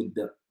drugs with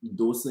the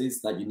doses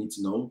that you need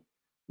to know,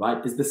 right?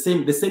 It's the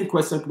same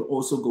question could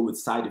also go with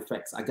side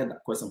effects. I get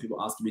that question,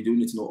 people ask me, do you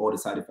need to know all the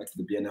side effects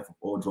of the BNF of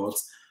all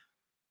drugs?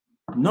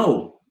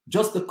 No,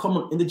 just the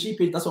common, in the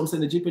GPH, that's what I'm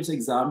saying, the GPH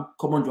exam,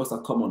 common drugs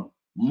are common.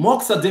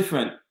 Mocks are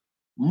different.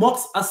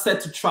 Mocks are set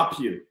to trap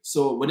you.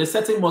 So when they're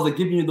setting mocks, they're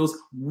giving you those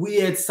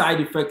weird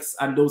side effects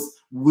and those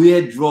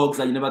weird drugs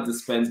that you never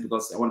dispense,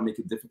 because I want to make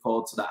it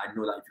difficult so that I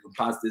know that if you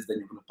can pass this, then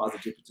you're going to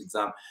pass the GPH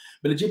exam.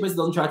 But the GPH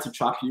doesn't try to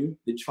trap you.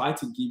 They try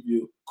to give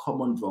you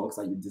common drugs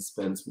that you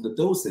dispense with the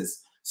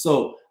doses.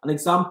 So an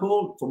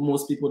example for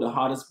most people, the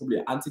hardest probably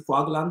are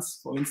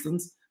anticoagulants, for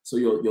instance. So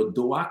your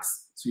DOACs,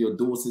 so your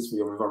doses for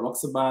your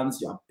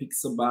rivaroxabans, your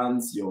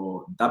apixabans,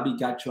 your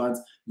dabigatrans,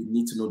 you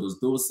need to know those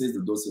doses,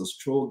 the dose for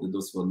stroke, the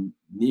dose for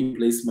knee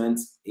replacement,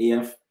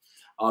 AF.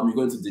 You're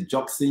going to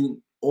digoxin,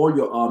 all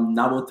your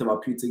novel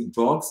therapeutic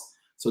drugs.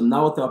 So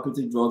novel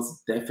therapeutic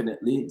drugs,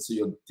 definitely. So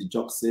your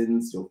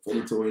digoxins, your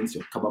phenytoins,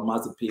 your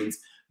carbamazepines,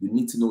 you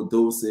need to know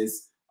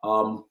doses.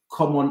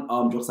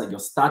 Common drugs like your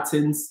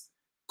statins,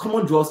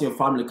 common drugs in your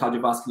family,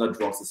 cardiovascular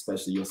drugs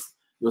especially,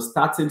 your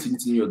statins, you need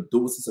to know your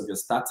doses of your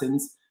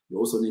statins. You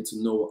also need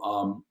to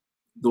know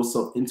those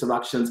sort of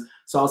interactions.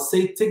 So I'll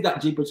say take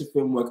that GPH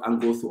framework and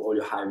go through all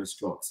your high-risk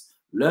drugs.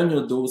 Learn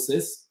your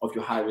doses of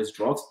your high-risk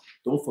drugs.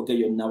 Don't forget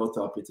your novel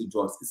therapeutic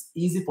drugs. It's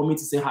easy for me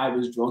to say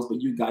high-risk drugs, but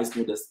you guys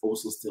know there's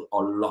also still a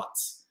lot.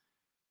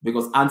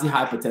 Because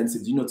antihypertensive,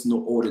 you need to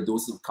know all the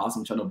doses of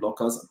calcium channel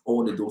blockers and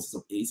all the doses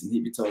of ACE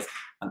inhibitors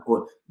and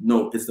all.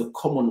 No, it's the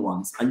common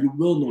ones. And you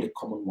will know the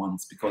common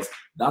ones because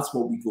that's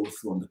what we go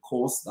through on the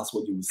course. That's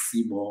what you will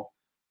see more.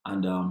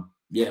 And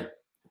yeah,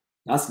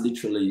 that's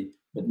literally,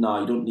 but no,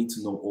 you don't need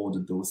to know all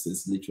the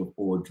doses, literally of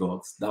all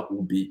drugs. That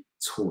will be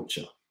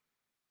torture.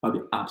 That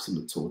will be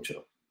absolute torture.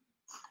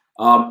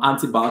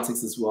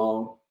 Antibiotics as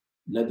well,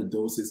 learn the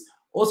doses.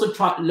 Also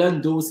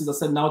learn doses, I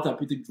said now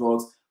therapeutic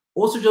drugs.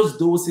 Also just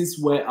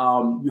doses where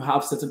you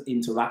have certain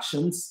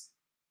interactions.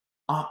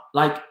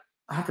 Like,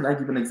 how can I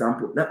give an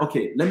example?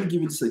 Okay, let me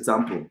give you this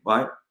example,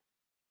 right?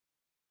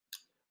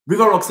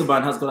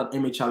 Rivaroxaban has got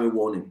an MHRA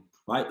warning,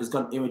 right? It's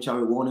got an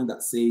MHRA warning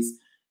that says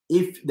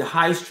if the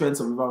high strength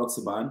of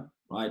rivaroxaban,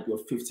 right, your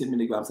 15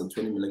 milligrams and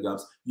 20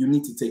 milligrams, you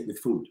need to take with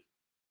food.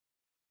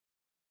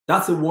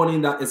 That's a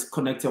warning that is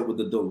connected with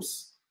the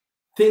dose.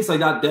 Things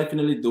like that,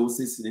 definitely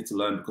doses you need to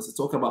learn because it's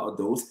talking about a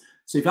dose.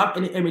 So if you have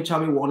any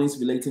MHRA warnings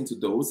relating to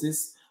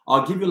doses,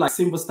 I'll give you like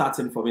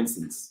simvastatin, for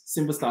instance.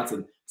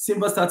 Simvastatin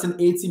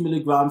 80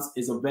 milligrams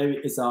it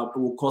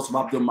will cause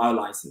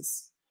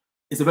rhabdomyolysis.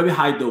 It's a very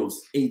high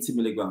dose, 80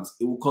 milligrams.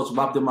 It will cause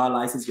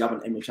rhabdomyolysis. You have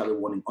an MHRA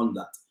warning on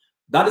that.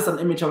 That is an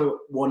MHRA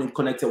warning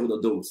connected with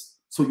a dose.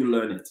 So you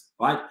learn it,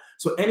 right?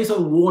 So any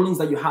sort of warnings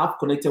that you have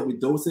connected with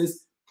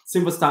doses,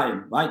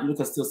 simvastatin, right? You look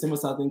at still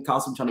simvastatin,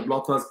 calcium channel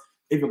blockers.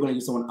 If you're going to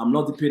use someone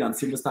amlodipine and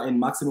simvastatin,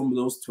 maximum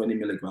dose 20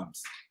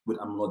 milligrams with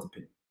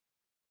amlodipine.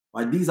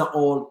 Right? These are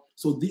all,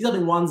 so these are the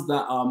ones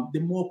that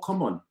they're more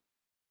common.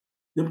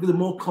 They're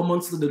more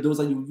common to the dose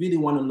that you really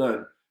want to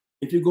learn.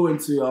 If you go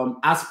into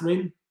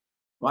aspirin,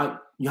 right,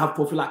 you have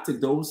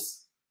prophylactic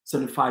dose,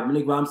 75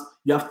 milligrams.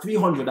 You have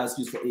 300 that's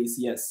used for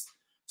ACS.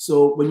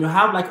 So when you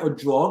have like a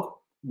drug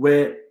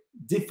where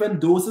different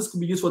doses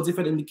could be used for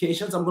different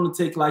indications, I'm going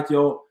to take like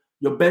your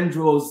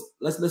Bendros,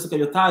 let's look at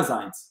your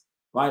thiazides.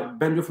 Right,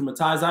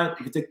 bendroflumethiazide,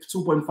 you can take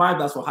 2.5,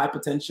 that's for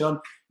hypertension.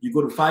 You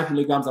go to 5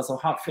 milligrams, that's for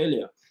heart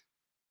failure.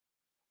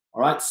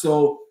 All right,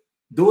 so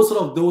those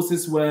sort of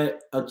doses where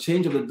a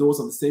change of the dose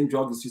of the same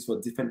drug is used for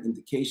a different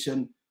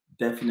indication,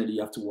 definitely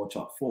you have to watch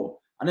out for.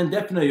 And then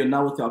definitely your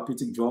novel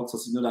therapeutic drugs, so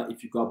you know that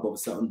if you go above a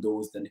certain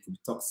dose, then it could be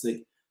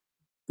toxic.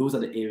 Those are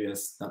the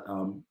areas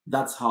that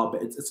that's how,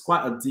 but it's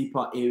quite a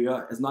deeper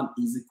area. It's not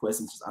an easy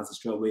question to answer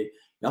straight away.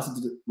 You have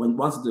to do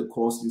once you do the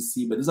course, you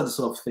see, but these are the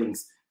sort of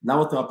things.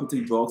 Now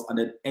therapeutic drugs, and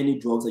then any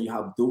drugs that you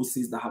have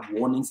doses that have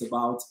warnings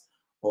about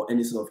or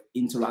any sort of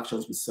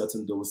interactions with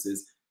certain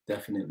doses,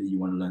 definitely you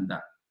want to learn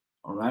that.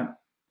 All right.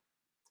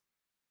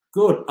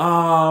 Good.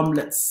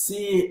 Let's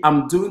see.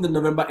 I'm doing the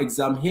November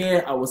exam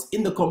here. I was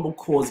in the combo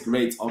course.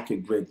 Great. Okay,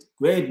 great.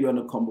 Great. You're on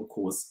the combo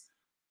course.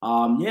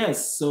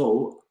 Yes.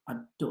 So I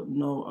don't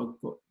know.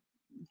 I've got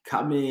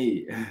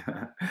Kami.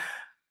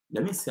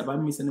 Let me see if I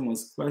missed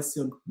anyone's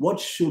question. What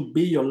should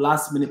be your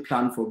last minute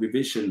plan for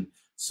revision?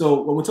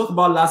 So when we talk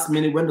about last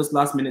minute, when does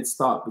last minute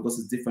start? Because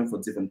it's different for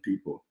different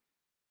people.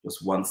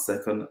 Just 1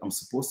 second. I'm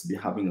supposed to be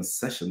having a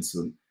session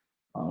soon.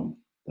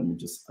 Let me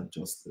just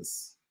adjust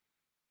this.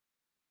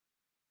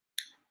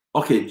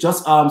 Okay,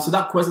 just so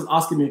that question is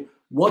asking me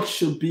what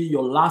should be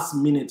your last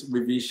minute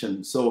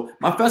revision. So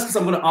my first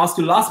question I'm going to ask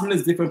you, last minute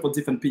is different for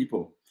different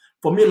people.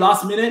 For me,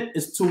 last minute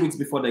is 2 weeks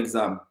before the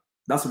exam.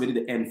 That's already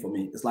the end for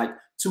me. It's like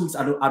 2 weeks.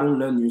 I don't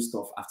learn new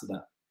stuff after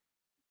that.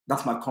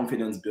 That's my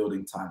confidence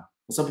building time.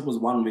 For some people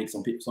it's 1 week,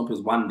 some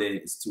people's 1 day,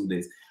 it's 2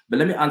 days. But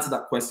let me answer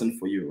that question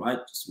for you, right?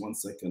 Just 1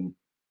 second.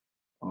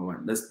 All right,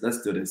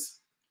 let's do this.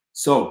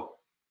 So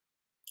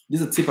this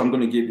is a tip I'm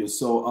going to give you.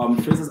 So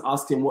Fraser's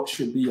asking what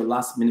should be your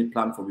last minute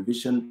plan for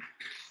revision.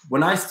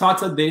 When I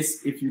started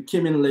this, if you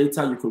came in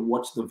later, you could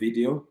watch the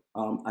video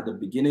at the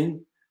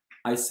beginning.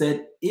 I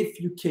said,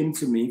 if you came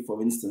to me,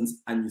 for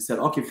instance, and you said,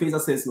 okay, Fraser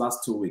says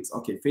last 2 weeks.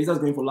 Okay, Fraser's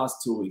going for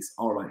last 2 weeks.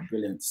 All right,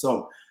 brilliant.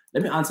 So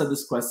let me answer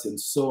this question.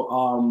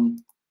 So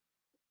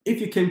if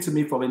you came to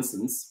me, for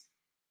instance,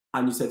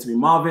 and you said to me,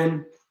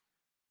 Marvin,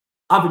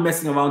 I've been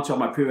messing around throughout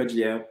my period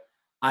year.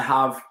 I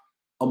have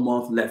a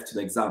month left to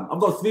the exam.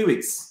 I've got 3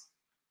 weeks.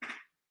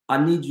 I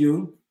need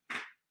you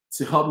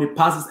to help me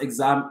pass this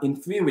exam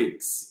in 3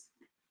 weeks.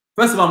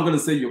 First of all, I'm going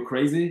to say you're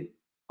crazy.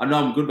 I know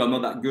I'm good, but I'm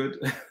not that good.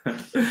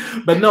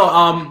 But no,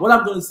 what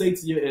I'm going to say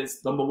to you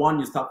is, number one,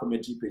 you start from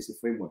your GPAC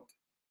framework.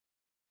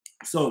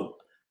 So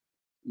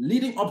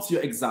leading up to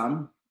your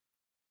exam,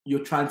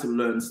 you're trying to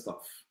learn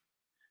stuff.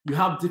 You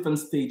have different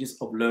stages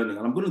of learning.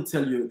 And I'm going to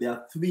tell you there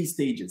are 3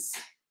 stages.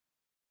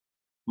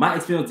 My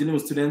experience dealing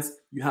with students,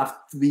 you have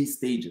 3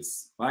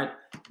 stages, right?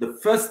 The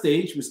first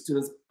stage with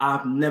students,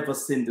 I've never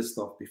seen this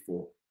stuff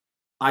before.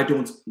 I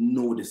don't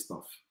know this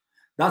stuff.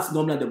 That's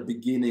normally at the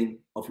beginning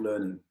of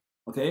learning,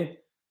 okay?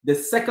 The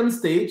second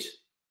stage,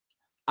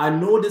 I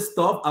know this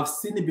stuff, I've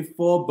seen it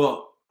before,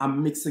 but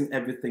I'm mixing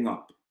everything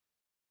up.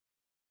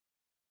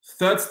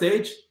 Third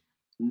stage,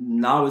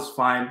 now it's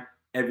fine.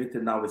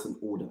 Everything now is in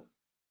order,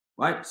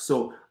 right?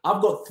 So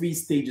I've got 3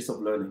 stages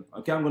of learning,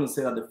 okay? I'm going to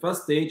say that the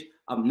first stage,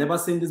 I've never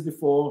seen this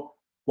before.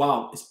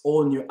 Wow, it's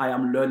all new. I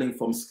am learning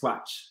from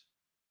scratch.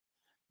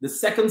 The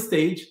second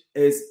stage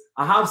is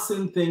I have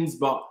seen things,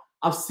 but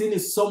I've seen it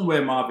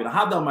somewhere, Marvin. I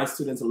have that with my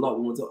students a lot.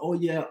 When we say, oh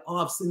yeah,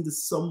 I've seen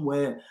this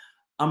somewhere.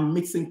 I'm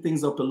mixing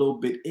things up a little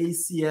bit.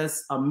 ACS,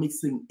 I'm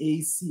mixing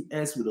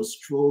ACS with a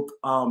stroke.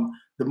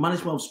 The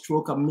management of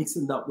stroke, I'm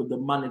mixing that with the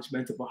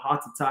management of a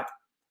heart attack.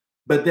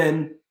 But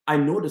then I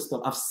know the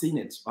stuff. I've seen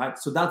it, right?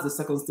 So that's the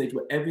second stage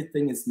where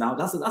everything is now.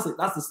 That's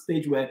the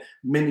stage where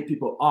many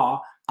people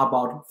are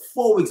about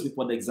 4 weeks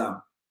before the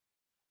exam.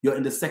 You're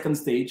in the second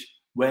stage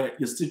where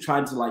you're still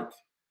trying to like,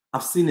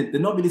 I've seen it.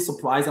 They're not really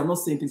surprised. I'm not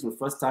saying things for the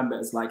first time, but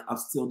it's like,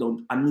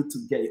 I need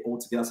to get it all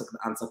together so I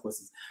can answer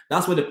questions.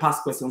 That's where the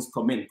past questions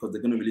come in because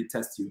they're going to really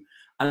test you.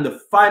 And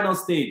the final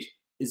stage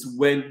is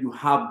when you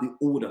have the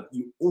order.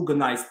 You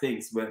organize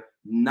things where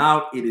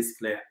now it is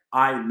clear.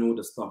 I know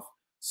the stuff.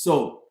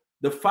 So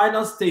the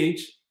final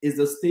stage is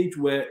the stage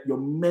where your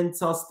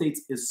mental state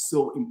is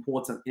so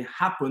important. It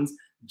happens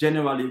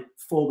generally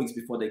 4 weeks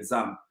before the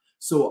exam.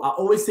 So I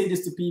always say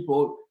this to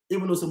people,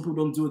 even though some people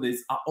don't do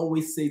this, I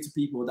always say to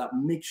people that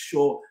make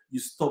sure you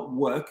stop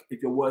work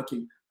if you're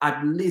working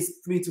at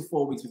least 3 to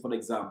 4 weeks before the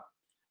exam.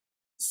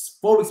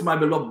 4 weeks might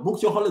be a lot.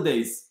 Book your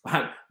holidays,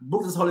 right?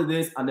 Book those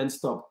holidays and then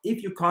stop.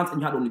 If you can't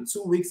and you had only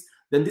 2 weeks,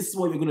 then this is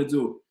what you're going to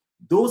do.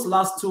 Those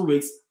last 2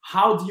 weeks,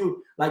 how do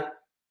you, like,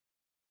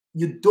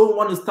 you don't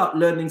want to start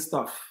learning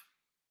stuff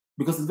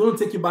because it's going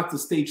to take you back to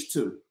stage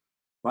 2,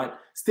 right?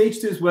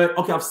 Stage 2 is where,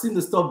 okay, I've seen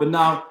the stuff, but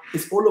now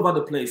it's all over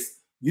the place.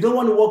 You don't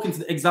want to walk into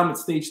the exam at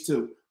stage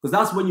 2 because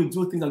that's when you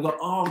do things and go,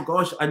 oh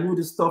gosh, I knew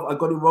this stuff. I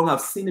got it wrong. I've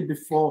seen it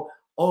before.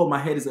 Oh, my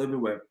head is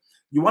everywhere.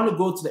 You want to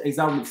go to the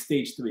exam with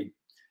stage 3.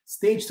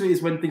 Stage 3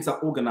 is when things are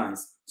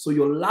organized. So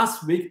your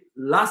last minute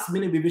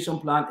revision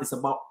plan is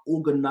about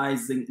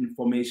organizing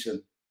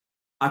information.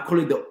 I call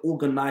it the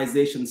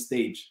organization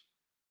stage.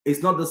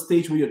 It's not the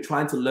stage where you're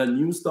trying to learn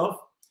new stuff.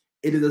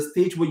 It is a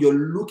stage where you're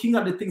looking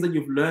at the things that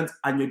you've learned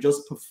and you're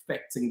just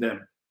perfecting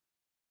them.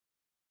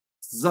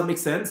 Does that make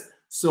sense?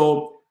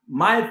 So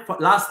my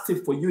last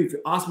tip for you, if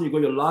you ask me to go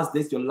your last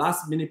days, your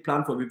last minute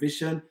plan for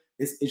revision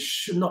is it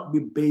should not be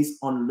based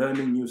on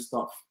learning new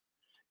stuff.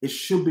 It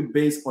should be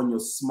based on your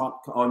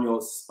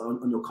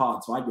on your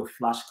cards, right? Your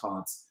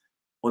flashcards,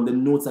 on the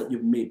notes that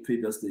you've made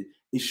previously.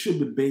 It should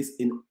be based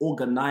in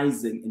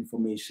organizing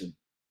information,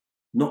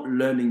 not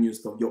learning new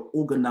stuff. You're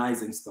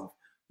organizing stuff.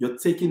 You're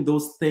taking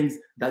those things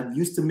that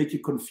used to make you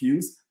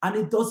confused, and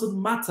it doesn't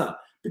matter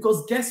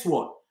because guess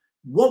what?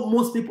 What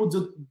most people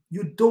do,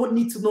 you don't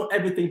need to know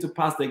everything to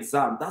pass the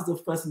exam. That's the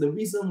first thing. The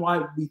reason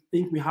why we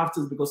think we have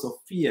to is because of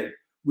fear.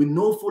 We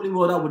know fully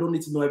well that we don't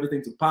need to know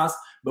everything to pass,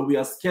 but we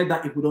are scared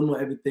that if we don't know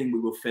everything,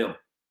 we will fail.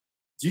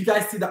 Do you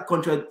guys see that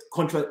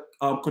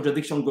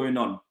contradiction going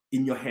on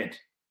in your head,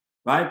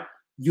 right?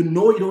 You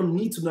know you don't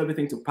need to know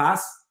everything to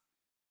pass,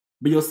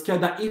 but you're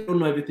scared that if you don't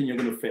know everything, you're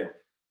going to fail.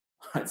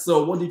 Right?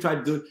 So what do you try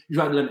to do? You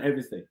try to learn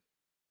everything.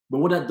 But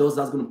what that does,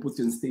 that's going to put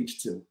you in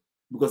stage 2.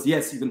 Because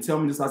yes, you can tell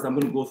me this as I'm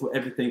going to go through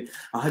everything.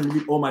 I have to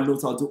read all my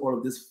notes. I'll do all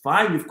of this.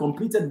 Fine, you've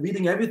completed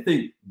reading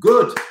everything.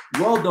 Good,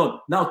 well done.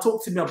 Now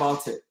talk to me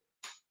about it.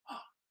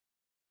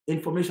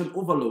 Information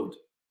overload,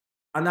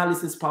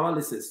 analysis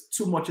paralysis,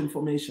 too much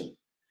information.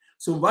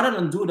 So rather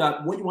than do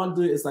that, what you want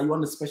to do is that you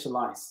want to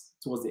specialize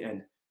towards the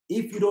end.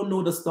 If you don't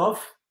know the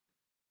stuff,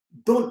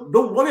 don't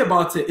worry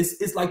about it.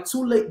 It's like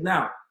too late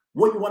now.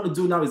 What you want to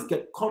do now is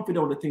get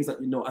confident with the things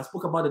that you know. I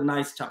spoke about the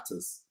nice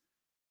chapters,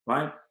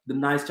 right? The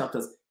nice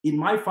chapters. In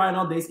my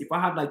final days, if I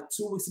have like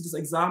 2 weeks to this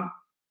exam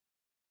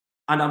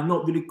and I've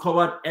not really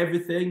covered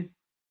everything,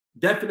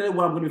 definitely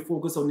what I'm going to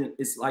focus on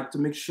is like to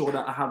make sure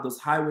that I have those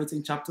high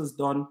weighting chapters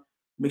done,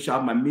 make sure I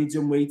have my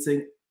medium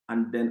weighting,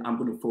 and then I'm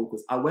going to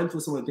focus. I went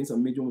through some of the things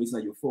on medium weighting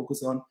that you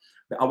focus on,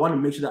 but I want to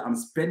make sure that I'm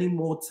spending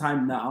more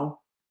time now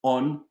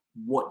on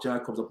what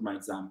generally comes up in my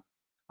exam.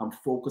 I'm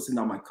focusing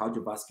on my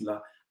cardiovascular.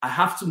 I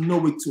have to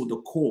know it to the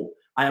core.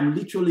 I am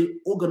literally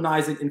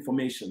organizing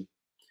information.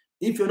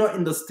 If you're not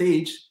in the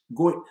stage,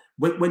 go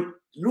when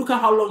look at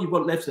how long you've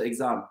got left to the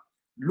exam.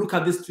 Look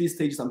at these 3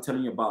 stages I'm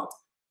telling you about.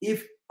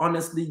 If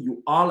honestly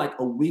you are like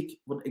a week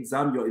with the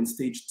exam, you're in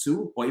stage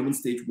 2 or even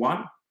stage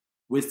 1,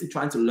 we're still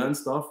trying to learn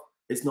stuff.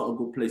 It's not a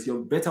good place. You're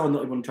better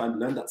not even trying to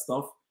learn that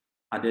stuff,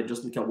 and then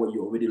just look at what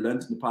you already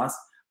learned in the past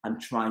and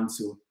trying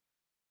to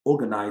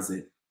organize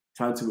it,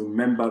 trying to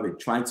remember it,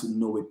 trying to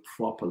know it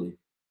properly.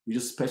 You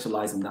just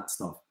specialize in that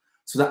stuff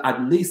so that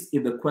at least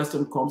if the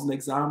question comes in the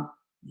exam,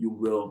 you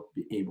will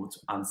be able to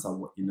answer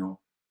what you know.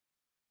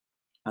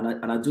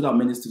 And I do that with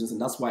many students,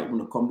 and that's why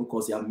when I come to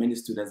course, you have many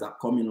students that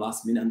come in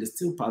last minute and they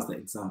still pass the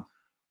exam.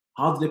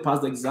 How do they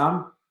pass the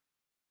exam?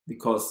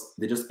 Because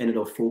they just ended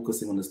up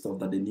focusing on the stuff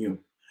that they knew.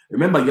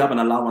 Remember, you have an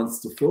allowance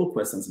to fail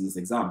questions in this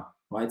exam,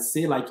 right?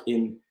 Say like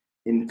in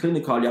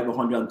clinical, you have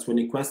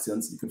 120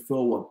 questions. You can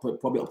fail what,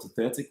 probably up to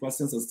 30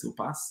 questions and still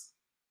pass.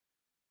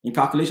 In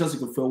calculations, you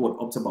can fail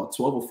what, up to about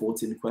 12 or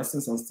 14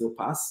 questions and still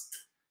pass.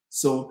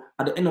 So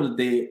at the end of the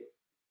day,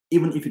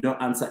 even if you don't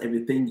answer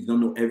everything, you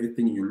don't know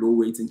everything in your low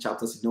weighting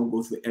chapters, you don't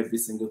go through every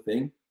single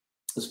thing,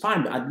 it's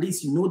fine, but at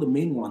least you know the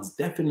main ones.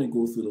 Definitely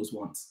go through those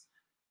ones.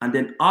 And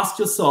then ask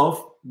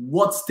yourself,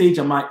 what stage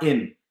am I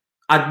in?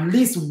 At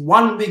least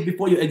 1 week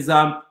before your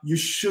exam, you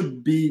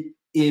should be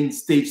in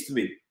stage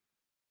 3.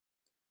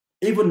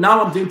 Even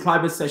now, I'm doing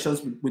private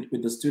sessions with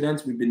the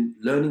students. We've been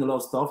learning a lot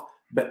of stuff,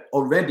 but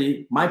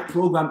already my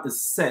program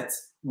is set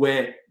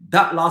where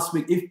that last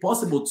week, if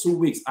possible, 2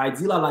 weeks,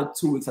 ideally I like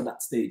 2 weeks at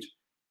that stage,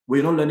 where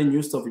you're not learning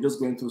new stuff, you're just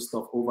going through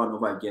stuff over and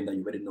over again that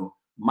you already know.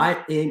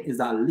 My aim is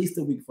that at least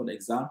a week for the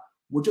exam,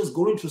 we're just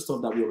going through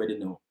stuff that we already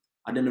know.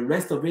 And then the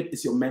rest of it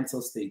is your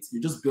mental state.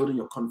 You're just building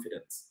your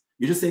confidence.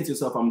 You're just saying to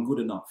yourself, I'm good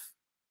enough,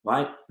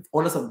 right? If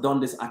others have done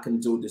this, I can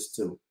do this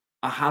too.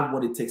 I have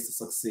what it takes to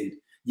succeed.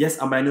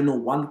 Yes, I might not know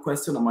 1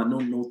 question, I might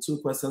not know 2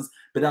 questions,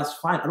 but that's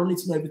fine. I don't need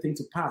to know everything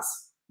to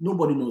pass.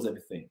 Nobody knows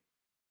everything.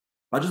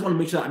 I just want to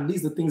make sure that at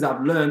least the things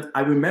I've learned,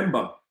 I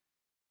remember.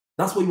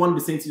 That's what you want to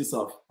be saying to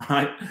yourself,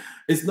 right?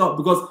 It's not,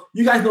 because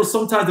you guys know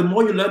sometimes the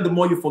more you learn, the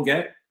more you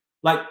forget.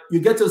 Like you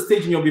get to a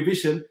stage in your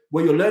revision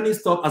where you're learning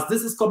stuff, as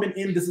this is coming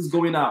in, this is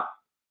going out,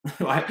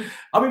 right?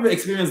 I've even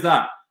experienced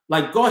that.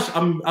 Like, gosh,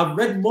 I've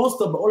read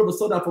most of it, but all of a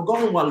sudden I've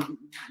forgotten what I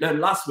learned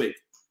last week.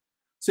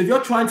 So if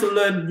you're trying to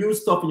learn new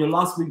stuff in your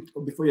last week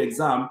before your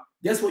exam,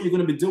 guess what you're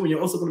going to be doing?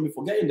 You're also going to be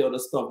forgetting the other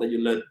stuff that you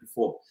learned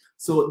before.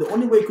 So the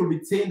only way you can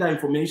retain that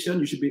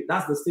information,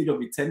 that's the stage of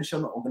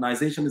retention.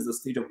 Organization is the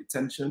stage of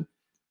retention.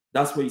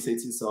 That's where you say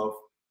to yourself,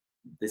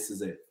 this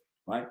is it,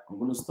 right? I'm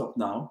going to stop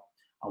now.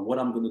 And what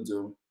I'm going to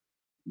do,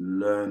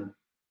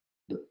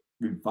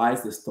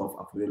 revise the stuff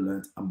I've already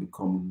learned and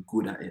become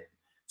good at it,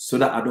 so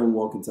that I don't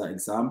walk into that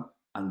exam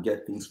and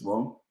get things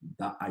wrong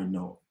that I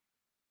know.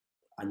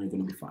 And you're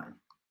going to be fine.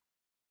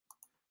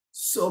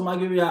 So,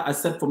 Margarita, I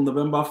said from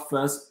November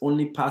 1st,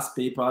 only past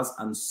papers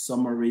and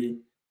summary.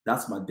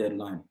 That's my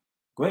deadline.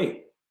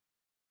 Great.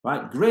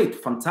 Right? Great.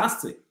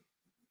 Fantastic.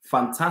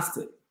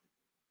 Fantastic.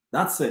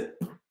 That's it.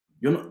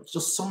 You're not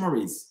just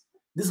summaries.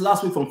 This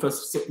last week from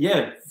first, 2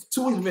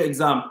 weeks of your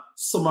exam,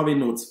 summary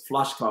notes,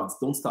 flashcards.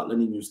 Don't start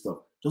learning new stuff.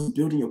 Just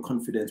building your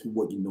confidence with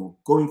what you know.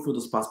 Going through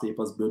those past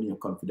papers, building your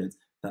confidence.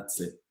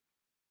 That's it.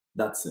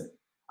 That's it.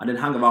 And then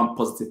hang around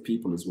positive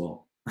people as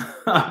well.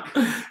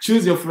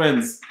 Choose your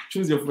friends.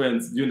 Choose your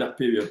friends during that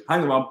period.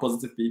 Hang around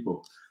positive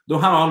people. Don't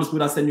hang around people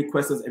that send you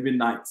questions every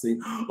night saying,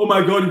 oh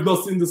my God, you've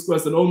not seen this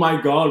question. Oh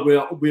my God,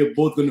 we're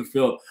both going to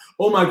fail.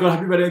 Oh my God,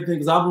 have you read anything?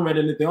 Because I haven't read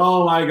anything.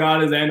 Oh my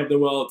God, it's the end of the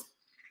world.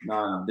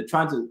 No. They're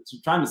trying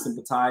to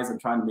sympathize and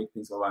trying to make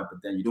things all right, but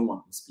then you don't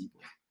want those people.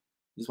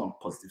 You just want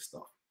positive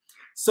stuff.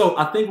 So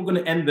I think we're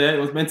going to end there. It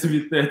was meant to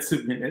be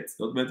 30 minutes.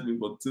 It was meant to be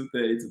from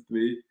 2:30 to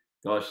 3.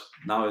 Gosh,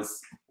 now it's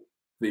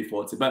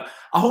 3:40. But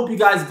I hope you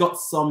guys got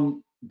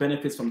some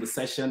benefits from the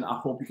session. I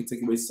hope you can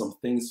take away some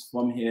things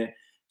from here.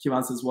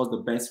 Kiran says, what's the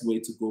best way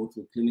to go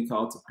through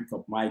clinical to pick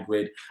up my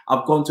grade?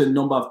 I've gone to a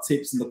number of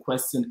tips in the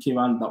question,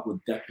 Kiran, that would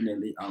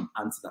definitely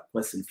answer that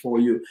question for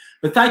you.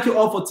 But thank you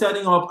all for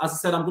turning up. As I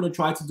said, I'm going to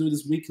try to do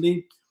this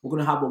weekly. We're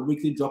going to have a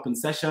weekly drop-in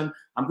session.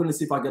 I'm going to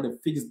see if I get a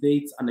fixed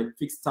date and a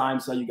fixed time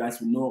so you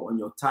guys will know on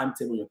your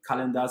timetable, your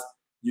calendars.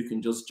 You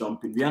can just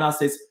jump in. Rihanna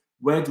says,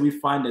 where do we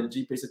find the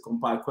GPC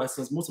compiled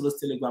questions? Most of those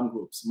Telegram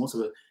groups, most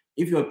of it.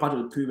 If you're a part of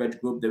the pre-reg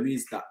group, there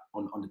is that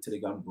on the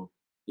Telegram group.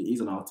 It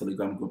is on our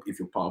Telegram group if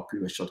you're part of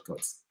pre-reg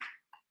shortcuts.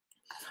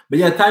 But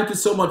yeah, thank you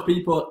so much,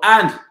 people.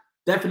 And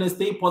definitely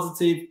stay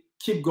positive.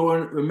 Keep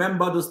going.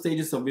 Remember those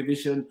stages of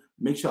revision.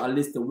 Make sure at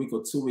least a week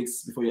or 2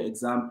 weeks before your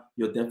exam,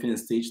 you're definitely in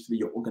stage 3.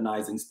 You're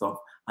organizing stuff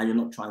and you're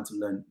not trying to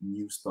learn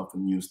new stuff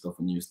and new stuff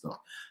and new stuff.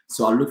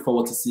 So I look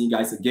forward to seeing you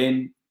guys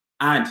again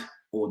and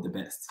all the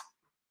best.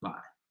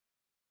 Bye.